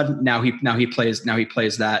outside. Now he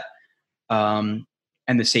plays that, and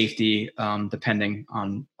the safety, depending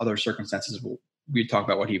on other circumstances, we'd talk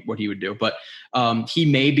about what he would do. But he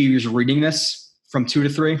may be just reading this from 2 to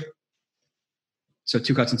 3. So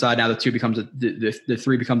 2 cuts inside. Now the 2 becomes the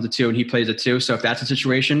 3 becomes a 2, and he plays a 2. So if that's a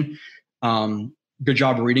situation, good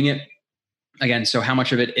job reading it. Again, so how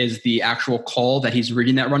much of it is the actual call that he's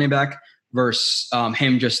reading that running back versus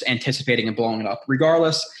him just anticipating and blowing it up?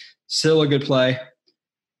 Regardless, still a good play.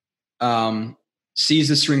 Sees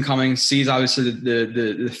the swing coming, sees obviously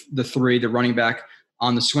the 3, the running back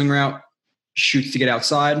on the swing route, shoots to get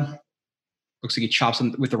outside. Looks like he chops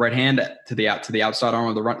him with the right hand to the outside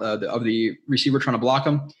arm of the receiver trying to block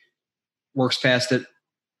him. Works past it.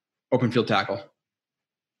 Open field tackle.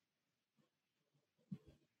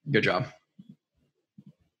 Good job.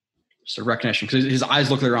 So recognition, because his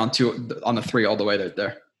eyes look around on the 3 all the way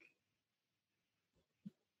there.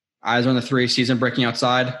 Eyes on the 3, sees him breaking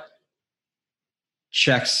outside.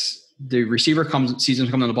 Checks the receiver, sees him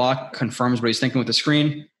coming on the block, confirms what he's thinking with the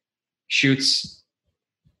screen, shoots,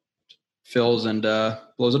 fills, and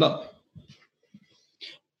blows it up.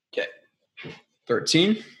 Okay.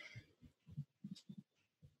 13.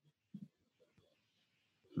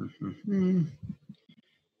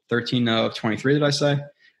 13 of 23, did I say?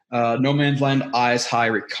 No man's land, eyes high,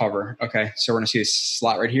 recover. Okay, so we're going to see this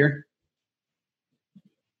slot right here.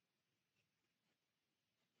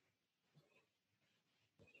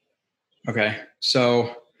 Okay,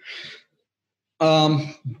 so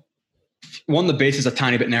the base is a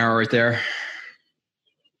tiny bit narrow right there.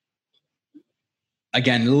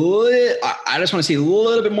 Again, I just want to see a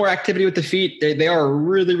little bit more activity with the feet. They are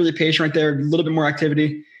really, really patient right there. A little bit more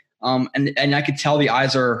activity. And I could tell the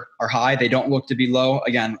eyes are high. They don't look to be low.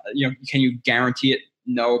 Again, can you guarantee it?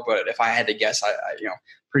 No, but if I had to guess, I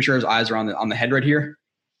pretty sure his eyes are on the head right here.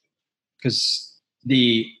 Because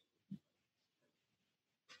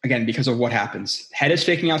because of what happens. Head is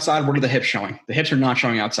faking outside. What are the hips showing? The hips are not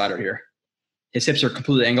showing outside right here. His hips are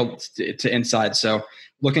completely angled to inside. So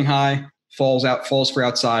looking high, falls for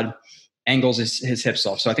outside, angles his hips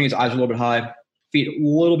off. So I think his eyes are a little bit high, feet a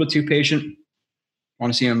little bit too patient.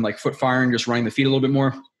 Want to see him like foot firing, just running the feet a little bit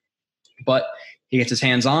more. But he gets his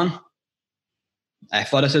hands on.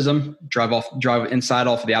 Athleticism, drive inside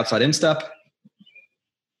off of the outside instep.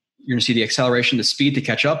 You're going to see the acceleration, the speed to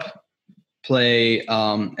catch up. Play,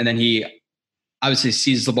 and then he obviously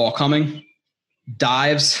sees the ball coming,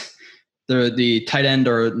 dives. The tight end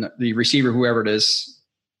or the receiver, whoever it is,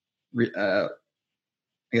 I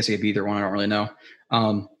guess it could be either one. I don't really know.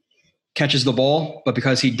 Catches the ball, but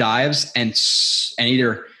because he dives and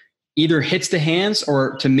either hits the hands,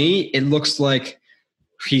 or to me, it looks like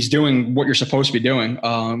he's doing what you're supposed to be doing.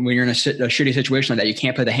 When you're in a shitty situation like that, you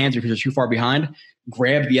can't play the hands because you're too far behind.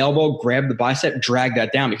 Grab the elbow, grab the bicep, drag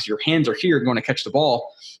that down because your hands are here going to catch the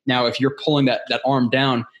ball. Now, if you're pulling that arm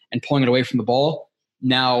down and pulling it away from the ball,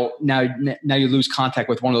 now you lose contact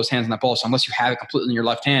with one of those hands on that ball. So unless you have it completely in your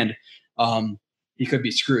left hand, he could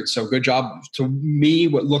be screwed. So good job. To me,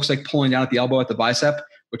 what looks like pulling down at the elbow at the bicep,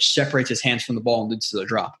 which separates his hands from the ball and leads to the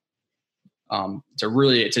drop.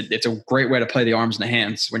 It's a great way to play the arms and the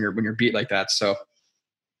hands when you're beat like that. So a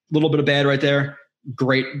little bit of bad right there.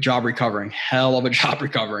 Great job recovering. Hell of a job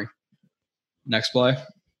recovering. Next play.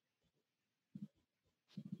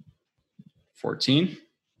 14.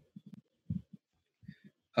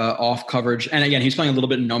 Off coverage. And again, he's playing a little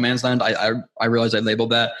bit in no man's land. I realize I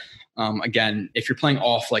labeled that. Again, if you're playing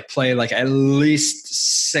off, play at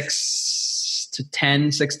least 6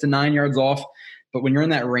 to 9 yards off. But when you're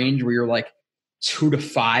in that range where you're 2 to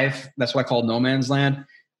 5, that's what I call no man's land.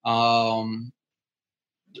 And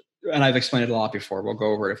I've explained it a lot before. We'll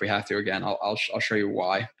go over it if we have to again. I'll show you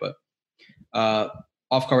why. But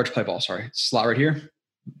off coverage, play ball. Sorry, slot right here.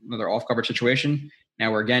 Another off coverage situation.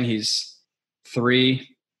 Now where again he's 3,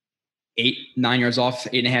 8, 9 yards off,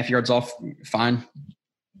 8.5 yards off. Fine.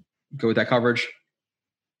 Go with that coverage.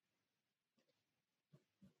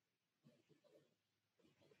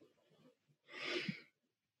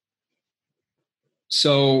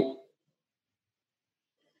 So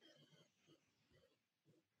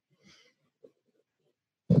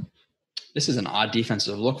this is an odd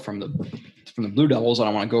defensive look from the Blue Devils. I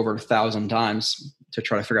don't want to go over it 1,000 times to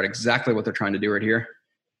try to figure out exactly what they're trying to do right here.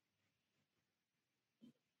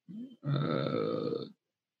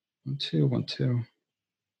 1-2.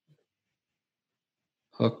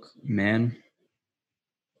 Hook, man.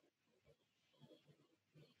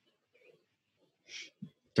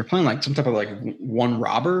 They're playing some type of one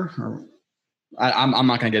robber or I'm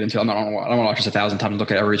not going to get into it. I don't want to watch this 1,000 times and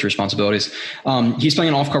look at every responsibilities. He's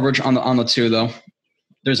playing off coverage on the 2 though.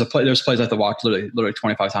 There's plays I have to watch literally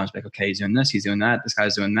 25 times. Like, okay, he's doing this, he's doing that. This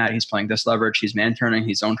guy's doing that. He's playing this leverage. He's man turning.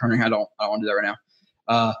 He's zone turning. I don't want to do that right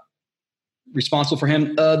now. Responsible for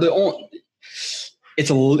him.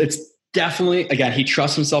 It's definitely, again, he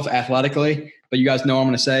trusts himself athletically, but you guys know what I'm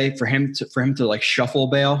going to say, for him to like shuffle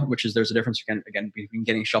bail, which is, there's a difference again between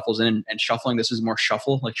getting shuffles in and shuffling. This is more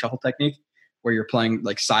shuffle technique, where you're playing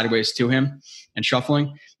like sideways to him and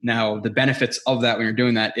shuffling. Now, the benefits of that when you're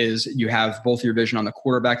doing that is you have both your vision on the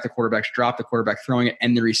quarterback's drop, the quarterback throwing it,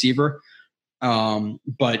 and the receiver.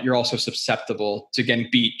 But you're also susceptible to getting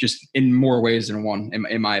beat just in more ways than one,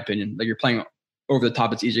 in my opinion. Like, you're playing over the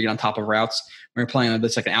top, it's easier to get on top of routes. When you're playing on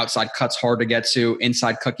this, like an outside cut's hard to get to,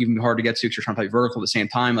 inside cut even hard to get to because you're trying to play vertical at the same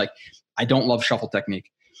time. Like, I don't love shuffle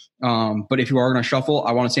technique. But if you are going to shuffle,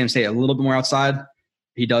 I want to see him stay a little bit more outside.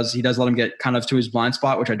 He does let him get kind of to his blind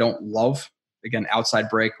spot, which I don't love. Again, outside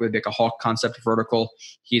break with like a hawk concept vertical.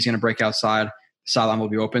 He's going to break outside. The sideline will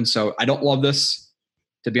be open. So I don't love this,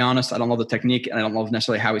 to be honest. I don't love the technique, and I don't love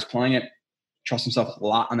necessarily how he's playing it. Trust himself a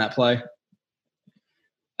lot on that play.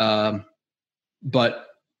 But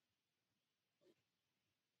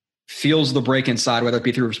feels the break inside, whether it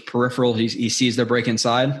be through his peripheral. He sees the break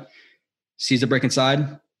inside.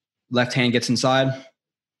 Left hand gets inside.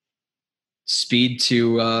 Speed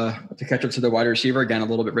to catch up to the wide receiver. Again, a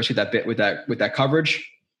little bit risky with that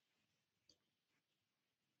coverage.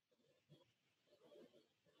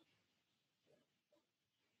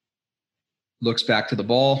 Looks back to the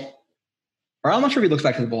ball. Or I'm not sure if he looks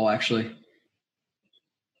back to the ball, actually.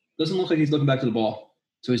 Doesn't look like he's looking back to the ball.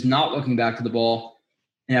 So he's not looking back to the ball.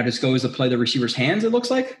 And now just goes to play the receiver's hands, it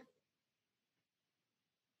looks like.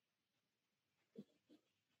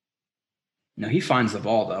 No, he finds the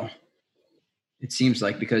ball, though. It seems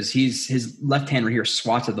like, because his left hand right here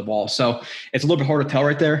swats at the ball. So it's a little bit hard to tell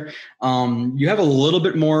right there. You have a little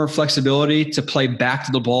bit more flexibility to play back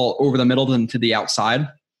to the ball over the middle than to the outside.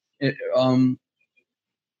 In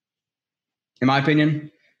my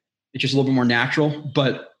opinion, it's just a little bit more natural.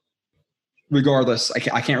 But regardless, I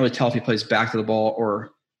can't really tell if he plays back to the ball or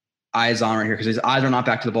eyes on right here, because his eyes are not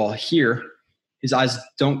back to the ball here. His eyes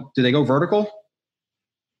do they go vertical?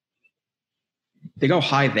 They go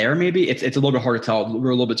high there, maybe. It's a little bit hard to tell. We're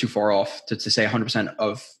a little bit too far off to say 100%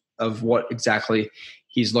 of what exactly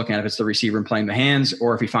he's looking at, if it's the receiver and playing the hands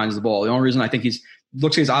or if he finds the ball. The only reason I think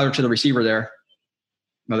looks like he's either to the receiver there.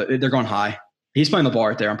 No, they're going high. He's playing the ball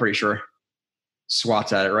right there, I'm pretty sure.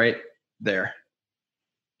 Swats at it right there.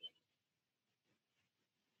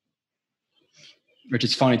 Which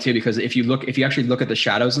is funny too, because if you actually look at the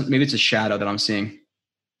shadows, maybe it's a shadow that I'm seeing.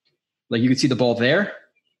 Like, you can see the ball there.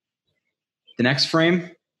 The next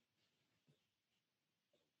frame,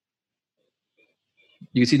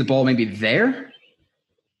 you can see the ball maybe there.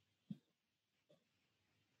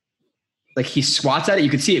 Like, he swats at it.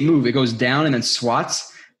 You can see it move. It goes down and then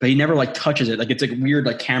swats, but he never like touches it. Like, it's a weird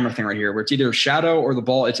like camera thing right here where it's either a shadow or the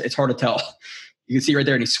ball. It's hard to tell. You can see right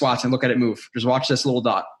there, and he swats and look at it move. Just watch this little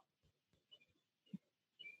dot.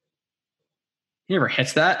 He never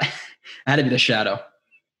hits that. It had to be the shadow.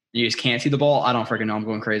 You just can't see the ball. I don't freaking know. I'm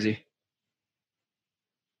going crazy.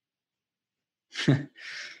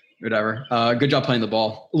 Whatever. Good job playing the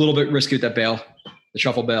ball. A little bit risky with that bail, the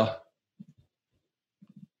shuffle bail.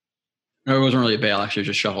 No, it wasn't really a bail. Actually, it was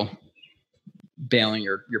just shuffle. Bailing,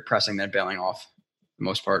 you're pressing, then bailing off for the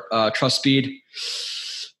most part. Trust speed.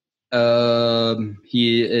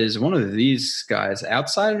 He is one of these guys.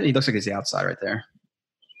 Outside? He looks like he's the outside right there.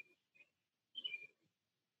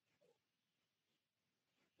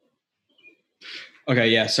 Okay,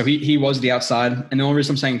 yeah. So he was the outside, and the only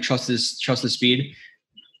reason I'm saying trust his speed,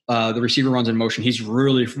 the receiver runs in motion. He's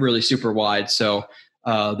really, really super wide. So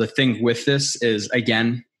the thing with this is,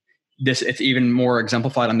 again, it's even more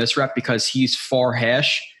exemplified on this rep because he's far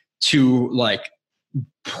hash to like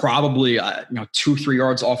probably 2-3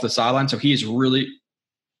 yards off the sideline. So he is really,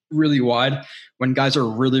 really wide. When guys are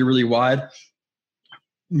really, really wide,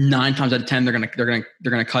 9 times out of 10 they're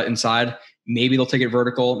gonna cut inside. Maybe they'll take it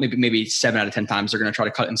vertical. Maybe 7 out of 10 times they're going to try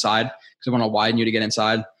to cut inside because they want to widen you to get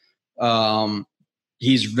inside.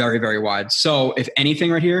 He's very, very wide. So if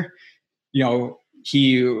anything right here,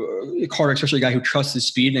 Carter, especially a guy who trusts his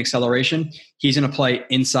speed and acceleration, he's going to play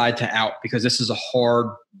inside to out because this is a hard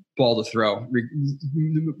ball to throw.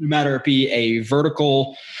 No matter if it be a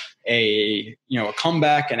vertical, a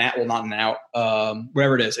comeback, not an out,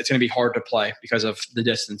 whatever it is, it's going to be hard to play because of the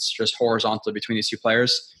distance just horizontal between these two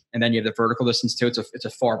players. And then you have the vertical distance too. It's a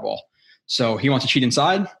far ball. So he wants to cheat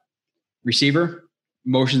inside. Receiver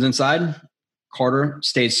motions inside. Carter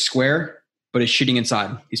stays square. but is shooting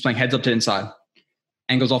inside. He's playing heads up to inside.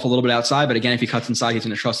 Angles off a little bit outside, but again, if he cuts inside, he's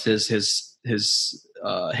going to trust his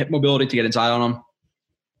hip mobility to get inside on him.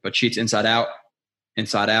 But cheats inside out,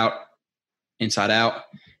 inside out, inside out.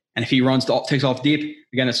 And if he takes off deep,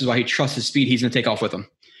 again, this is why he trusts his speed. He's going to take off with him.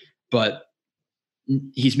 But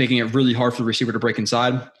he's making it really hard for the receiver to break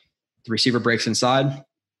inside. The receiver breaks inside,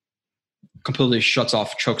 completely shuts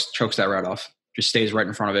off, chokes that route off, just stays right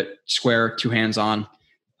in front of it. Square, 2 hands on,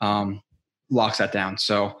 locks that down.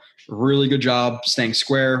 So really good job staying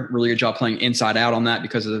square, really good job playing inside out on that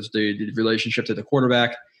because of the relationship to the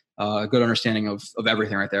quarterback. Good understanding of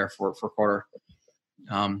everything right there for Carter.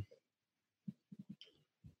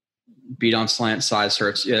 Beat on slant, size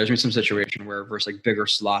hurts. Yeah, there's been some situation where versus like bigger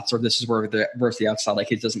slots, or this is where versus the outside, like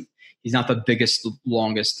he's not the biggest,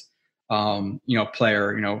 longest,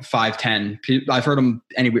 player, 5'10". I've heard him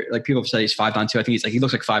anywhere. Like people have said he's 5'9" too. I think he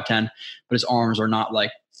looks like 5'10", but his arms are not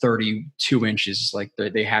like 32 inches. Like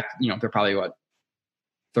they have, they're probably what,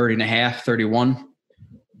 30 and a half, 31.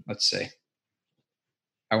 Let's see.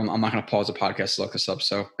 I'm not going to pause the podcast to look this up.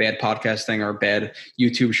 So bad podcasting or bad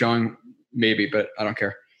YouTube showing, maybe, but I don't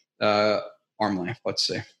care. Arm length. Let's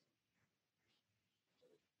see.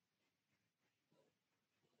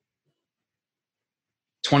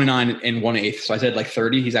 (29 1/8). So I said like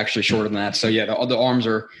 30. He's actually shorter than that. So yeah, the arms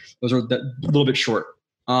are a little bit short.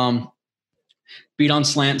 Beat on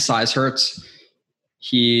slant, size hurts.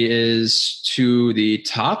 He is to the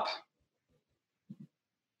top.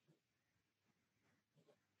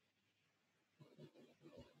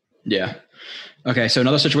 Yeah. Okay. So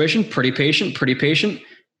another situation, pretty patient.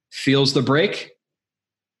 Feels the break.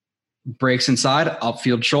 Breaks inside,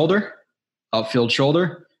 outfield shoulder.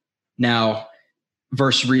 Now,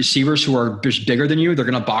 versus receivers who are just bigger than you, they're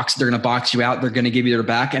going to box you out. They're going to give you their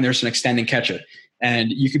back, and they're just going to extend and catch it.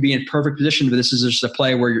 And you could be in perfect position, but this is just a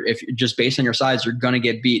play where if just based on your size, you're going to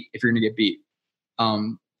get beat if you're going to get beat.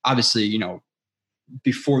 Obviously,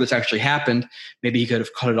 before this actually happened, maybe he could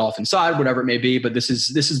have cut it off inside, whatever it may be. But this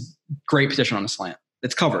is great position on the slant.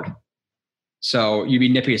 It's covered. So you'd be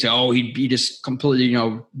nippy and say, oh, he just completely,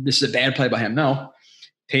 this is a bad play by him. No.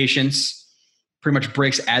 Patience, pretty much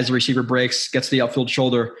breaks as the receiver breaks, gets the outfield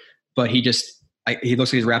shoulder, but he looks like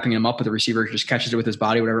he's wrapping him up, but the receiver just catches it with his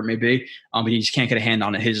body, whatever it may be. But he just can't get a hand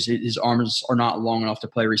on it. His arms are not long enough to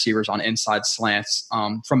play receivers on inside slants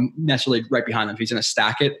from necessarily right behind them. If he's going to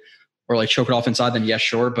stack it or like choke it off inside, then yes,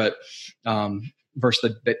 sure. But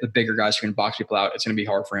versus the bigger guys who can box people out, it's going to be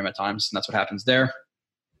hard for him at times. And that's what happens there.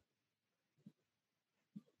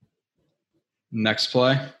 Next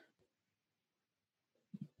play.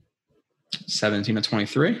 17 to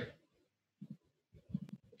 23.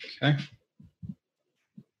 Okay.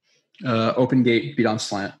 Open gate, beat on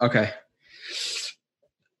slant. Okay.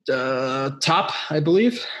 Top, I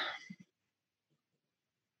believe.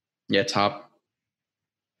 Yeah, top.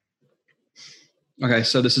 Okay,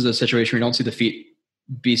 so this is a situation where you don't see the feet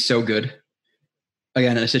be so good.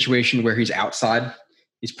 Again, in a situation where he's outside,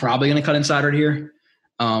 he's probably going to cut inside right here.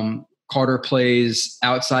 Carter plays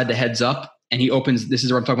outside the heads up, and he opens. This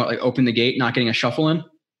is where I'm talking about, like open the gate, not getting a shuffle in.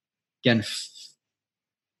 Again,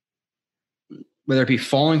 whether it be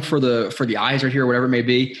falling for the eyes right here, or whatever it may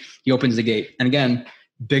be, he opens the gate. And again,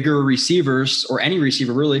 bigger receivers or any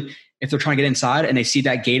receiver really, if they're trying to get inside and they see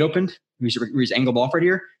that gate opened, he's angled off right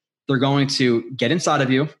here, they're going to get inside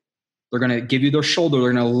of you. They're going to give you their shoulder.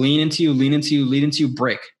 They're going to lean into you,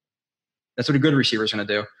 break. That's what a good receiver is going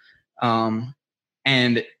to do.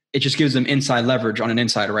 And it just gives them inside leverage on an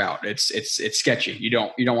inside route. It's sketchy. You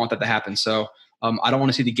don't want that to happen. So I don't want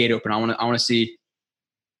to see the gate open. I want to see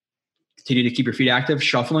continue to keep your feet active,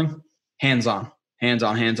 shuffling, hands on,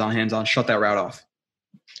 shut that route off.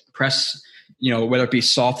 Press, whether it be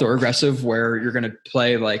soft or aggressive, where you're going to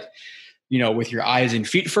play like, with your eyes and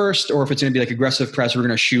feet first, or if it's going to be like aggressive press, we're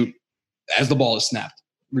going to shoot as the ball is snapped.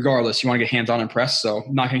 Regardless, you want to get hands on and press. So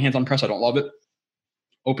not getting hands on press, I don't love it.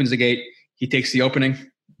 Opens the gate. He takes the opening.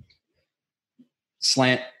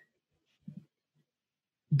 Slant.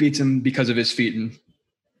 Beats him because of his feet and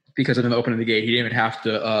because of him opening the gate. He didn't even have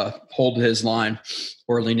to hold his line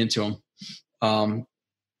or lean into him.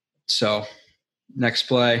 So next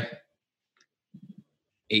play,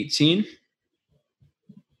 18.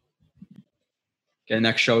 Okay,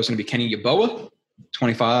 next show is going to be Kenny Yeboah.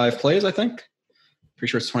 25 plays, I think. Pretty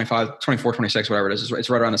sure it's 25, 24, 26, whatever it is. It's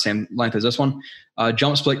right around the same length as this one.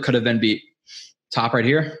 Jump split could have been beat. Top right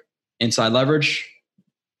here. Inside leverage.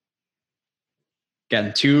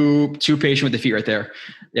 Again, too patient with the feet right there.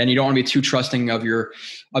 And you don't want to be too trusting of your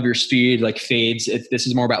speed, like fades. This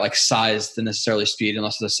is more about like size than necessarily speed,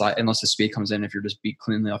 unless the speed comes in if you're just beat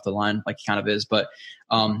cleanly off the line, like he kind of is. But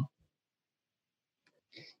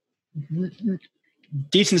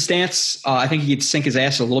Decent stance. I think he could sink his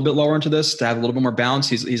ass a little bit lower into this to have a little bit more balance.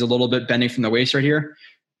 He's a little bit bending from the waist right here.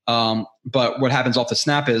 But what happens off the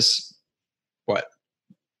snap is what?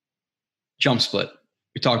 Jump split.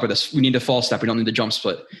 We talked about this. We need the false step. We don't need the jump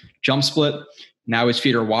split. Jump split. Now his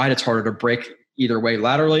feet are wide. It's harder to break either way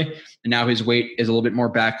laterally. And now his weight is a little bit more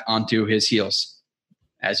back onto his heels,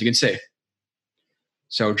 as you can see.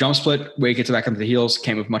 So jump split, weight gets back onto the heels,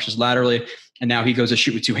 can't move much as laterally. And now he goes to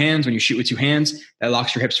shoot with two hands. When you shoot with two hands, that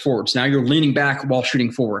locks your hips forward. So now you're leaning back while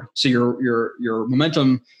shooting forward. So your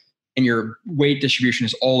momentum and your weight distribution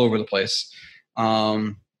is all over the place.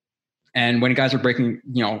 And when guys are breaking,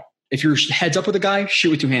 if you're heads up with a guy,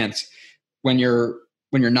 shoot with two hands. When you're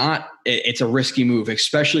not, it's a risky move,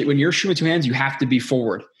 especially when you're shooting with two hands, you have to be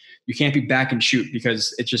forward. You can't be back and shoot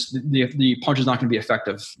because it's just the punch is not going to be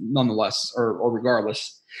effective nonetheless or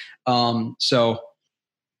regardless. So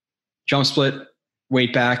jump split,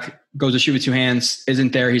 weight back, goes to shoot with two hands,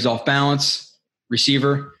 isn't there. He's off balance.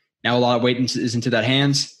 Receiver. Now a lot of weight is into that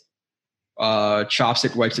hands. Chops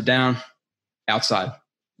it, wipes it down. Outside.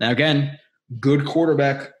 Now again, good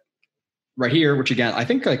quarterback right here, which again, I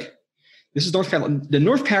think this is North Carolina. The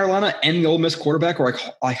North Carolina and the Ole Miss quarterback were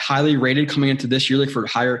like highly rated coming into this year, for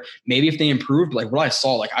higher. Maybe if they improved, what I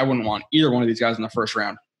saw, I wouldn't want either one of these guys in the first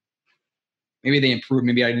round. Maybe they improved.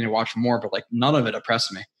 Maybe I need to watch more, but none of it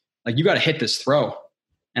impressed me. You got to hit this throw,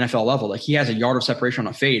 NFL level. He has a yard of separation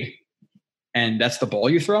on a fade, and that's the ball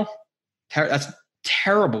you throw. That's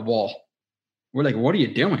terrible ball. We're what are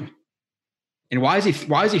you doing? And why is he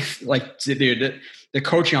dude? The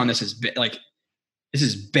coaching on this is this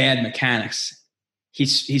is bad mechanics. He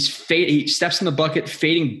steps in the bucket,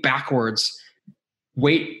 fading backwards,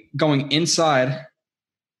 weight going inside.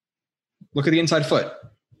 Look at the inside foot.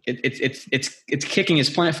 It's kicking his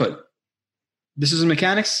plant foot. This is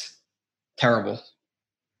mechanics. Terrible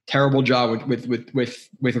job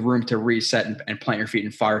with room to reset and plant your feet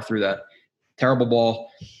and fire through that. Terrible ball.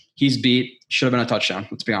 He's beat. Should have been a touchdown.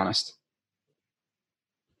 Let's be honest.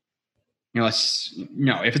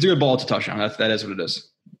 If it's a good ball, it's a touchdown. That is what it is.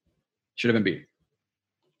 Should have been beat.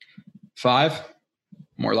 5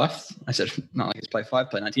 more left. I said not like it's play 5,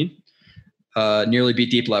 play 19. Nearly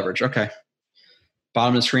beat deep leverage. Okay.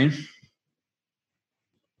 Bottom of the screen.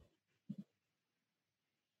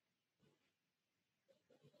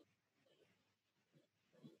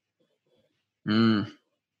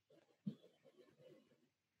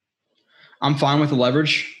 I'm fine with the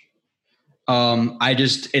leverage.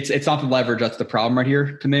 It's not the leverage that's the problem right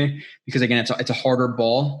here to me, because again, it's a harder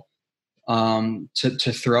ball to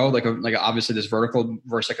throw, like obviously this vertical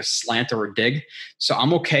versus a slant or a dig. So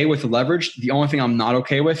I'm okay with the leverage. The only thing I'm not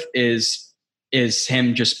okay with is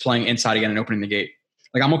him just playing inside again and opening the gate.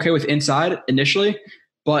 I'm okay with inside initially,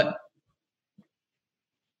 but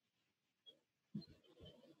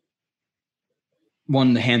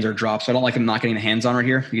one, the hands are dropped. So I don't like him not getting the hands on right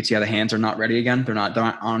here. You can see how the hands are not ready again. They're not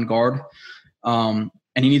on guard. And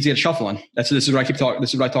he needs to get shuffling. This is what I keep talking.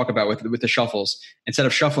 This is what I talk about with the shuffles. Instead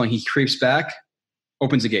of shuffling, he creeps back,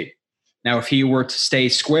 opens the gate. Now, if he were to stay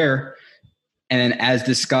square, and then as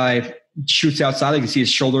this guy shoots outside, you can see his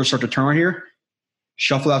shoulders start to turn right here.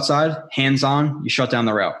 Shuffle outside, hands on, you shut down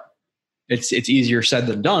the route. It's easier said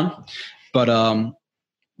than done. But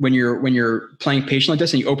when you're playing patient like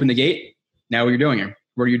this and you open the gate, now what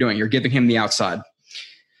are you doing? You're giving him the outside.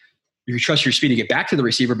 You trust your speed to get back to the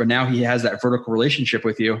receiver, but now he has that vertical relationship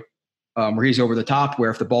with you where he's over the top, where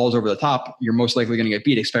if the ball is over the top, you're most likely going to get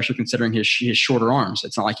beat, especially considering his shorter arms.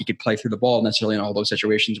 It's not like he could play through the ball necessarily in all those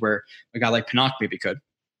situations where a guy like Pinnock maybe could.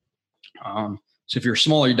 So if you're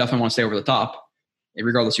smaller, you definitely want to stay over the top.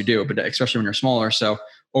 Regardless, you do, but especially when you're smaller. So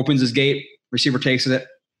opens his gate, receiver takes it.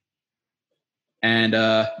 And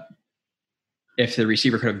if the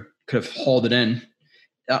receiver could have hauled it in,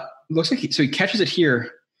 looks like he catches it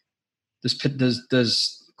here.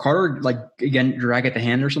 Does Carter again drag at the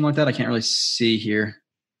hand or something like that? I can't really see here.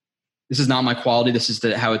 This is not my quality. This is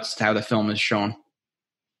how the film is shown.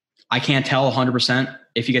 I can't tell 100%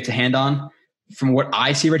 if he gets a hand on. From what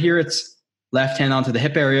I see right here, it's left hand onto the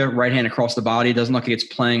hip area, right hand across the body. It doesn't look like it's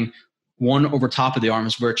playing one over top of the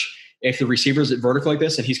arms, which if the receiver is vertical like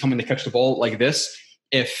this and he's coming to catch the ball like this,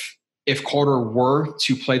 if Carter were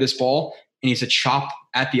to play this ball and he's to chop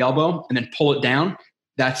at the elbow and then pull it down,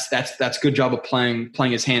 that's good job of playing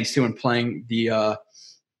his hands too, and playing the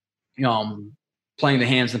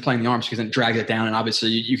hands and playing the arms, because then it drags it down, and obviously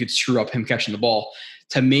you could screw up him catching the ball.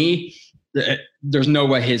 To me, there's no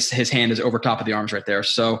way his hand is over top of the arms right there.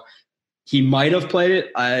 So he might have played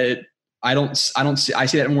it. I don't see. I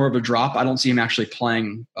see that more of a drop. I don't see him actually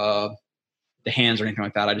playing the hands or anything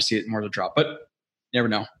like that. I just see it more of a drop. But you never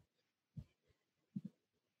know.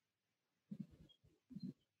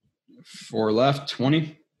 4 left,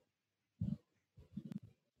 20.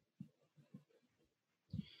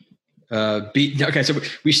 Okay, so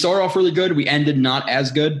we started off really good. We ended not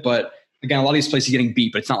as good, but again, a lot of these places getting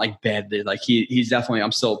beat, but it's not like bad. Like he's definitely.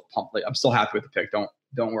 I'm still pumped. Like, I'm still happy with the pick.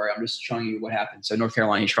 Don't worry. I'm just showing you what happened. So North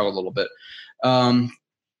Carolina, he struggled a little bit.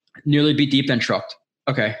 Nearly beat deep, then trucked.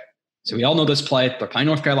 Okay, so we all know this play. They're playing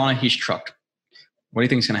North Carolina. He's trucked. What do you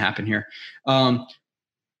think is going to happen here?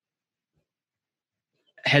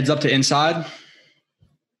 Heads up to inside.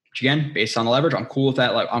 Which again, based on the leverage, I'm cool with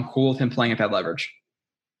that. I'm cool with him playing at that leverage.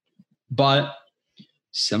 But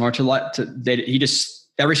similar to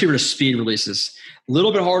that receiver just speed releases. A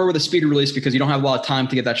little bit harder with a speed release because you don't have a lot of time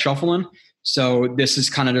to get that shuffle in. So this is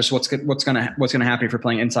kind of just what's gonna happen if you're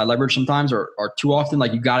playing inside leverage sometimes or too often.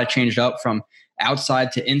 Like you got to change it up from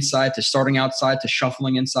outside to inside to starting outside to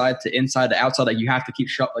shuffling inside to outside. Like you have to keep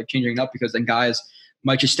changing it up because then guys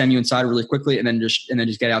might just stem you inside really quickly and then just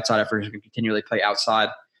get outside after you can continually play outside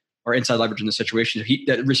or inside leverage in the situation.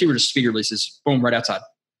 The receiver just speed releases, boom, right outside.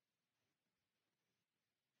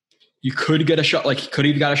 You could get could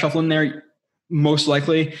have got a shuffle in there. Most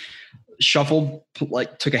likely, shuffled,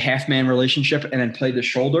 took a half man relationship and then played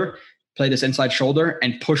this inside shoulder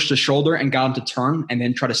and pushed the shoulder and got him to turn and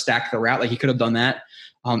then try to stack the route. Like he could have done that.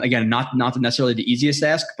 Again, not necessarily the easiest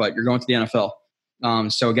task, but you're going to the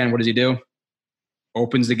NFL. So again, what does he do?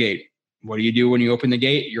 Opens the gate. What do you do when you open the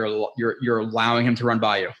gate? You're allowing him to run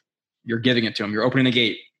by you. You're giving it to him. You're opening the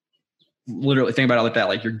gate. Literally, think about it like that.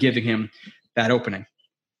 Like you're giving him that opening.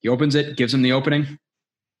 He opens it, gives him the opening.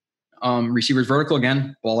 Receiver's vertical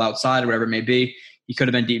again, ball outside, whatever it may be. He could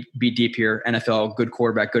have been beat deep here. NFL, good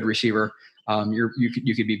quarterback, good receiver. You could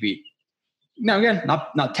be beat. Now again,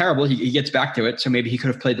 not terrible. He gets back to it, so maybe he could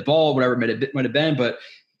have played the ball, whatever it might have been. But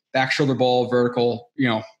back shoulder ball, vertical.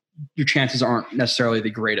 Your chances aren't necessarily the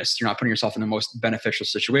greatest. You're not putting yourself in the most beneficial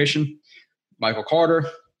situation. Michael Carter,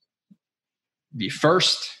 the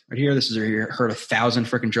first right here. This is where you heard 1,000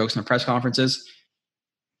 freaking jokes in the press conferences.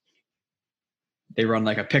 They run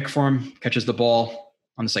like a pick for him, catches the ball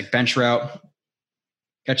on this bench route,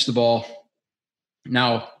 catch the ball.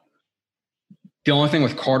 Now, the only thing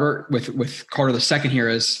with Carter, with Carter the second here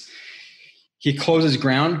is he closes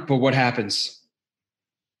ground, but what happens?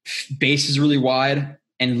 Base is really wide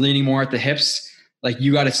and leaning more at the hips. Like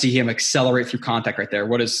you got to see him accelerate through contact right there.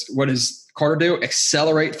 What does Carter do?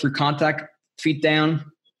 Accelerate through contact, feet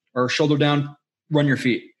down or shoulder down, run your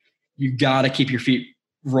feet. You got to keep your feet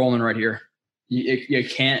rolling right here. You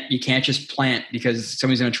can't just plant because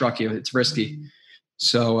somebody's going to truck you. It's risky.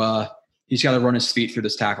 So he's got to run his feet through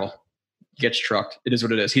this tackle. He gets trucked. It is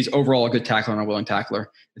what it is. He's overall a good tackler and a willing tackler.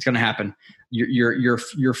 It's going to happen.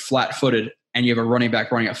 You're flat-footed and you have a running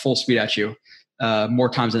back running at full speed at you. More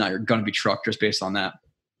times than not, you're going to be trucked just based on that.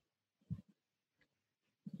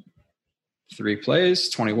 3 plays,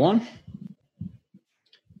 21.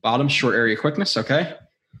 Bottom, short area quickness. Okay.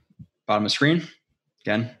 Bottom of screen.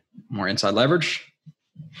 Again, more inside leverage.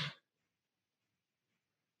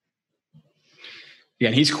 Yeah,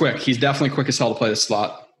 he's quick. He's definitely quick as hell to play the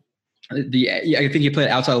slot. I think he played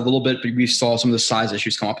outside a little bit, but we saw some of the size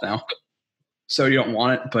issues come up now. So you don't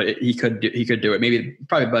want it, but he could do it. Maybe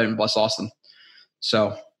probably better than Bless Austin.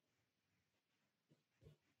 So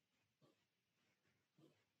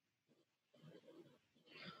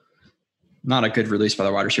not a good release by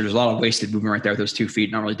the wide receiver. There's a lot of wasted movement right there with those 2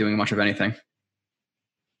 feet, not really doing much of anything.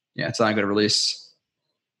 Yeah, it's not a good release.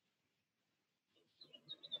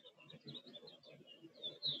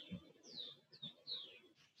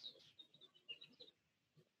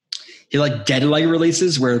 He dead leg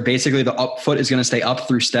releases where basically the up foot is going to stay up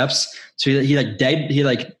through steps. So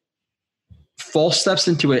he false steps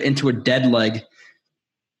into a dead leg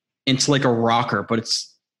into a rocker, but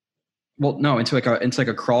into a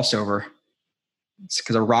crossover. It's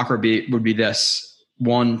because a rocker would be this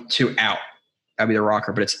 1, 2 out. That'd be the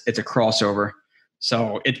rocker, but it's a crossover.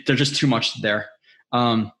 So there's just too much there.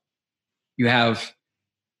 You have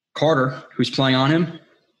Carter who's playing on him.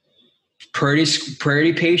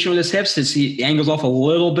 Pretty patient with his hips. He angles off a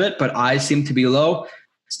little bit, but eyes seem to be low.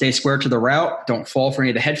 Stay square to the route. Don't fall for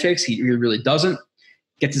any of the head fakes. He really doesn't.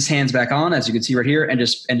 Gets his hands back on, as you can see right here, and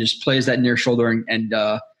just plays that near shoulder and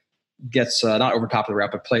gets not over top of the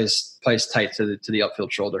route, but plays tight to the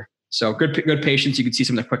upfield shoulder. So good patience. You can see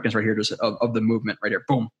some of the quickness right here, just of the movement right here.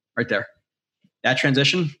 Boom, right there. That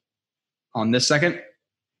transition on this second,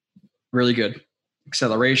 really good.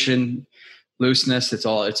 Acceleration, looseness, it's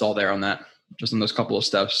all there on that. Just in those couple of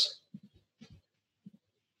steps.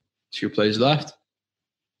 2 plays left.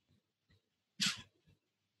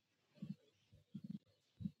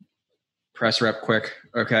 Press rep quick.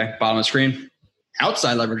 Okay, bottom of the screen.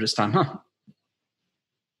 Outside leverage this time, huh?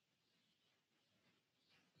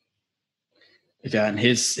 Yeah, and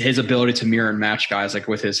his ability to mirror and match guys like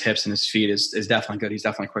with his hips and his feet is definitely good. He's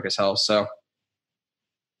definitely quick as hell. So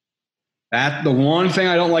that the one thing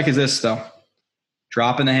I don't like is this though.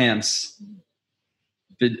 Dropping the hands.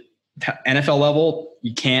 The NFL level,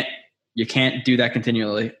 you can't do that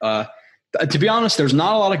continually. To be honest, there's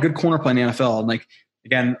not a lot of good corner play in the NFL. And like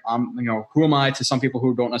again, who am I to some people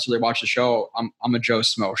who don't necessarily watch the show? I'm a Joe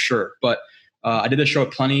Smo, sure, but I did this show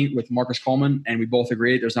at Plenty with Marcus Coleman, and we both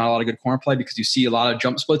agreed there's not a lot of good corner play because you see a lot of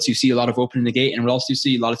jump splits, you see a lot of opening the gate, and what else do you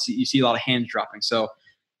see? You see a lot of hands dropping. So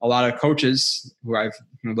a lot of coaches who I've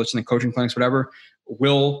listened to coaching clinics, whatever,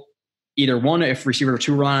 will either one, if receiver or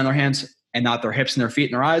two rely on their hands and not their hips and their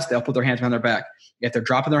feet and their eyes, they'll put their hands behind their back. If they're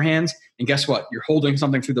dropping their hands, and guess what? You're holding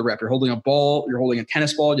something through the rep. You're holding a ball. You're holding a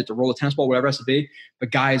tennis ball. You have to roll a tennis ball, whatever it has to be.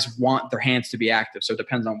 But guys want their hands to be active, so it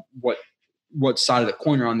depends on what side of the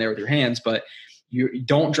coin you're on there with your hands. But you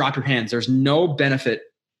don't drop your hands. There's no benefit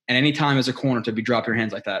at any time as a corner to be drop your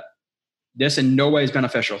hands like that. This in no way is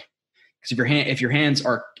beneficial because if your hands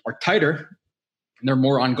are tighter and they're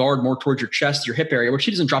more on guard, more towards your chest, your hip area, which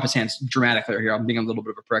he doesn't drop his hands dramatically here. I'm being a little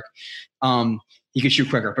bit of a prick. He can shoot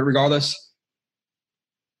quicker, but regardless,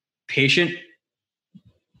 patient,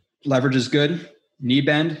 leverage is good, knee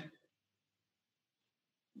bend.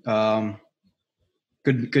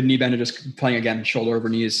 Good knee bend, just playing again, shoulder over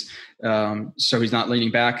knees. So he's not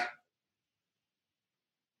leaning back.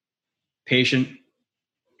 Patient,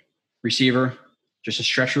 receiver, just a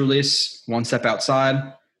stretch release, one step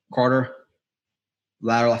outside. Carter,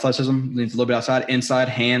 lateral athleticism, leans a little bit outside, inside,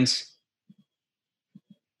 hands.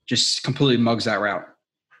 Just completely mugs that route.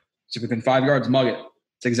 So within 5 yards, mug it.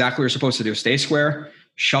 It's exactly what you're supposed to do. Stay square,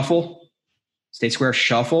 shuffle. Stay square,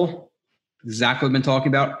 shuffle. Exactly what I've been talking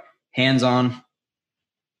about. Hands on.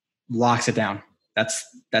 Locks it down. That's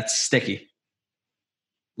sticky.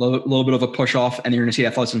 Little bit of a push off, and you're going to see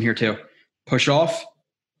athleticism here too. Push off,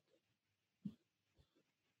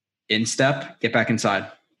 in step, get back inside,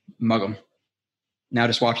 mug them. Now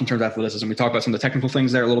just watch in terms of athleticism. We talked about some of the technical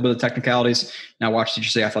things there, a little bit of technicalities. Now watch did you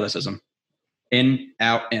say athleticism. In,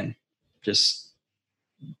 out, in. Just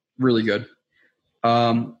really good.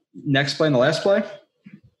 Next play and the last play.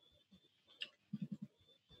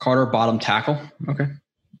 Carter bottom tackle. Okay.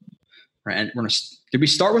 Right, and did we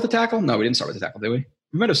start with the tackle? No, we didn't start with the tackle, did we?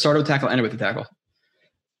 We might have started with the tackle, ended with the tackle.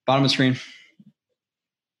 Bottom of the screen.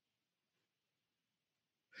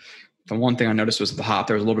 The one thing I noticed was the hop.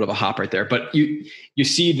 There was a little bit of a hop right there, but you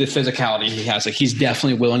see the physicality he has. Like he's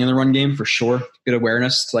definitely willing in the run game for sure. Good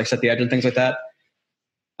awareness to like set the edge and things like that.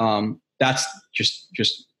 That's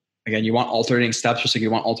just again, you want alternating steps, just like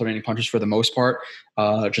you want alternating punches for the most part.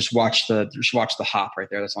 Just watch the hop right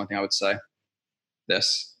there. That's the only thing I would say.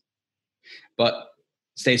 This. But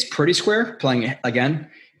stays pretty square, playing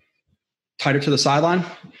again, tighter to the sideline,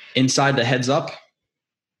 inside the heads up.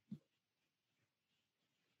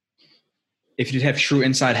 If you'd have true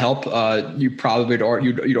inside help, you probably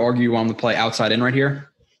you'd argue you want him to play outside in right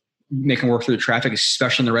here, make him work through the traffic,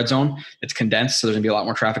 especially in the red zone. It's condensed, so there's gonna be a lot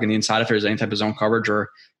more traffic on the inside if there's any type of zone coverage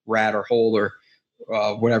or rat or hold or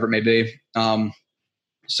whatever it may be.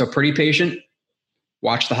 So pretty patient.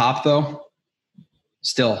 Watch the hop though.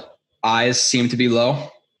 Still. Eyes seem to be low.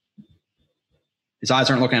 His eyes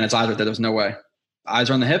aren't looking at his eyes right there. There's no way. Eyes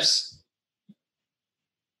are on the hips.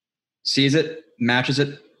 Sees it, matches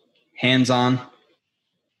it, hands on.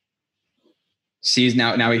 Sees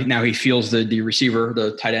now he feels the receiver,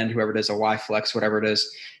 the tight end, whoever it is, a Y flex, whatever it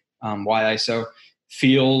is, Y ISO,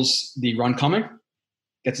 feels the run coming,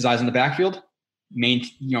 gets his eyes in the backfield,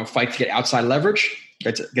 fight to get outside leverage,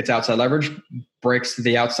 gets outside leverage, breaks to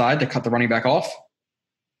the outside to cut the running back off.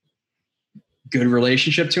 Good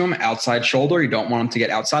relationship to him, outside shoulder. You don't want him to get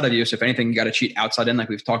outside of you. So if anything, you got to cheat outside in, like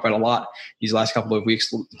we've talked about a lot these last couple of weeks,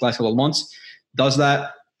 last couple of months. Does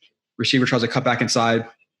that. Receiver tries to cut back inside,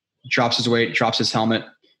 drops his weight, drops his helmet,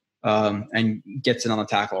 and gets in on the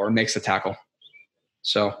tackle or makes the tackle.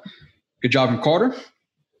 So good job from Carter.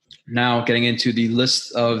 Now getting into the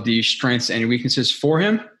list of the strengths and weaknesses for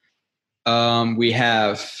him. We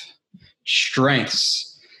have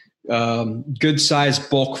strengths. Good size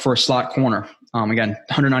bulk for a slot corner. Again,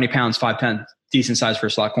 190 pounds, 5'10", decent size for a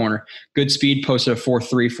slot corner. Good speed, posted a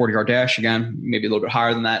 4.3 40-yard dash. Again, maybe a little bit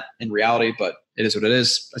higher than that in reality, but it is what it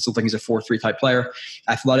is. I still think he's a 4.3 type player.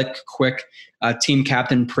 Athletic, quick, team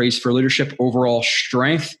captain, praised for leadership, overall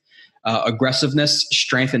strength, aggressiveness,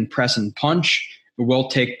 strength in press and punch, will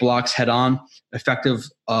take blocks head on, effective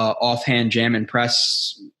offhand jam and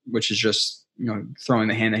press, which is just, throwing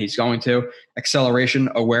the hand that he's going to. Acceleration,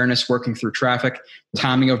 awareness, working through traffic,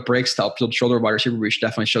 timing of breaks to upfield shoulder wide receiver. We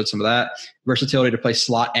definitely showed some of that. Versatility to play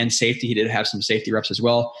slot and safety. He did have some safety reps as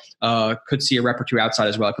well. Could see a rep or two outside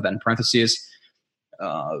as well. I put that in parentheses.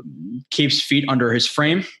 Keeps feet under his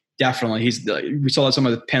frame. Definitely. We saw that some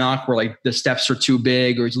of the Pinnock where like the steps are too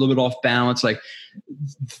big or he's a little bit off balance. Like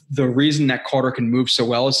the reason that Carter can move so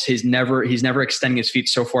well is he's never extending his feet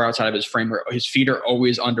so far outside of his frame. His feet are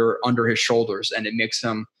always under his shoulders, and it makes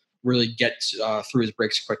him really get through his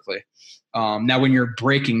breaks quickly. Now when you're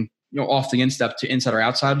breaking, off the instep to inside or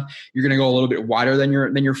outside, you're going to go a little bit wider than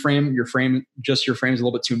your frame. Your frame is a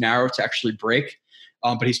little bit too narrow to actually break.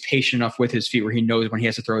 But he's patient enough with his feet where he knows when he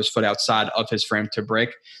has to throw his foot outside of his frame to break.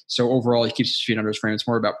 So overall, he keeps his feet under his frame. It's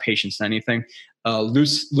more about patience than anything.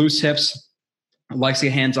 Loose hips, likes to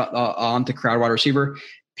get hands on to crowd wide receiver.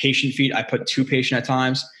 Patient feet, I put too patient at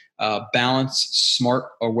times. Balance, smart,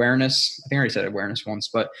 awareness. I think I already said awareness once,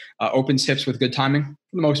 but opens hips with good timing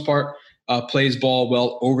for the most part. Plays ball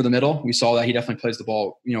well over the middle. We saw that he definitely plays the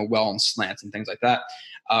ball, well on slants and things like that.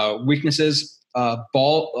 Weaknesses.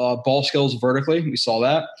 Ball skills vertically. We saw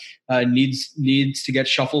that. Needs to get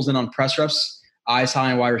shuffles in on press reps. Eyes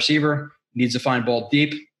high on wide receiver. Needs to find ball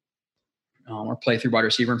deep. Or play through wide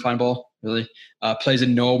receiver and find ball. Really plays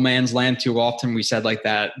in no man's land too often. We said like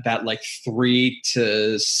that like 3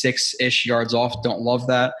 to 6-ish yards off. Don't love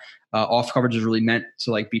that. Off coverage is really meant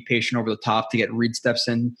to like be patient over the top to get read steps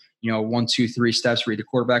in. 1, 2, 3 steps. Read the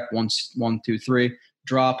quarterback. 1, 2, 3.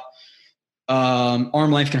 Drop.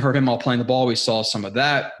 Arm length can hurt him while playing the ball. We saw some of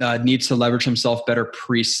that. Needs to leverage himself better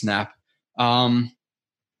pre-snap. I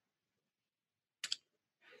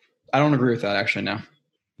don't agree with that actually. No, I'm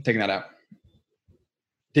taking that out.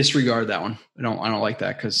 Disregard that one. I don't like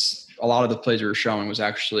that because a lot of the plays we were showing was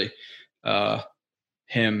actually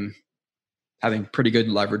him having pretty good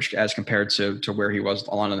leverage as compared to where he was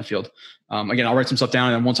along on the field. Again, I'll write some stuff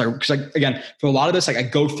down, and once again, for a lot of this, like I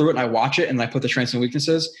go through it and I watch it and I put the strengths and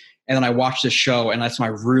weaknesses. And then I watch this show, and that's when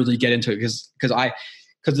I really get into it because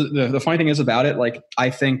the funny thing is about it, like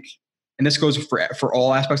I think, and this goes for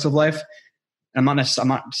all aspects of life. And I'm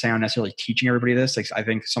not saying I'm necessarily teaching everybody this. Like I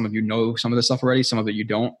think some of you know some of this stuff already, some of it you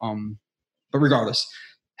don't. But regardless,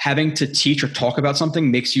 having to teach or talk about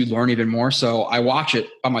something makes you learn even more. So I watch it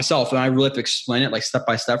by myself, and I really have to explain it like step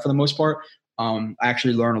by step for the most part. I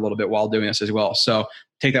actually learn a little bit while doing this as well. So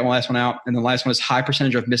take that last one out, and the last one is high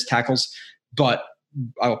percentage of missed tackles, but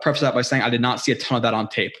I will preface that by saying I did not see a ton of that on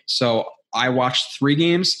tape. So I watched 3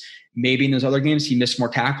 games. Maybe in those other games he missed more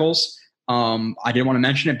tackles. I didn't want to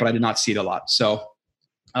mention it, but I did not see it a lot. So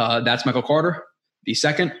that's Michael Carter, the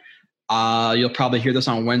second. You'll probably hear this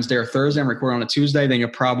on Wednesday or Thursday. I'm recording on a Tuesday. Then you'll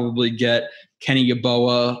probably get Kenny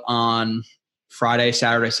Yeboah on Friday,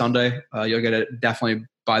 Saturday, Sunday. You'll get it definitely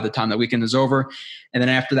by the time the weekend is over. And then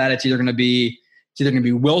after that, it's either going to be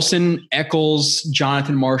Wilson, Eccles,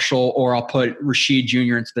 Jonathan Marshall, or I'll put Rashid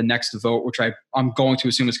Jr. into the next vote, which I'm going to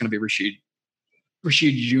assume it's going to be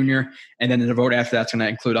Rashid Jr. And then the vote after that's going to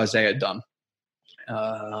include Isaiah Dunn.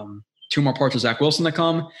 2 more parts of Zach Wilson to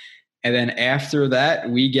come. And then after that,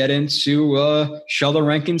 we get into Sheldon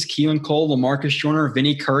Rankins, Keelan Cole, LaMarcus Joyner,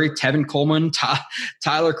 Vinny Curry, Tevin Coleman,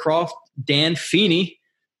 Tyler Croft, Dan Feeney,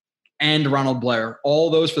 and Ronald Blair. All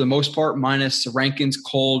those for the most part, minus Rankins,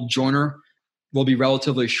 Cole, Joyner, will be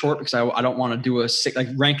relatively short because I don't want to do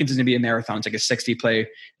Rankins is going to be a marathon. It's like a 60-play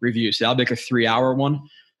review. So that'll be like a 3-hour one.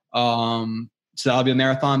 So that'll be a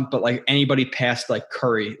marathon, but like anybody past like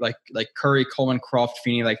Curry, like Curry, Coleman, Croft,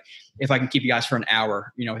 Feeney, like if I can keep you guys for an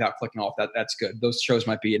hour, without clicking off, that's good. Those shows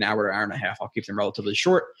might be an hour to hour and a half. I'll keep them relatively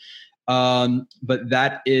short. But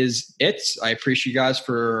that is it. I appreciate you guys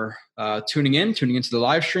for tuning into the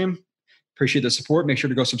live stream. Appreciate the support. Make sure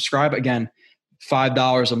to go subscribe. Again,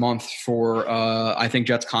 $5 a month for, I think,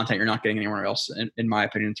 Jets content you're not getting anywhere else, in my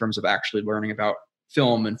opinion, in terms of actually learning about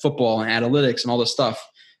film and football and analytics and all this stuff.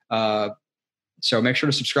 So make sure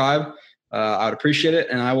to subscribe. I would appreciate it,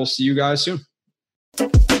 and I will see you guys soon.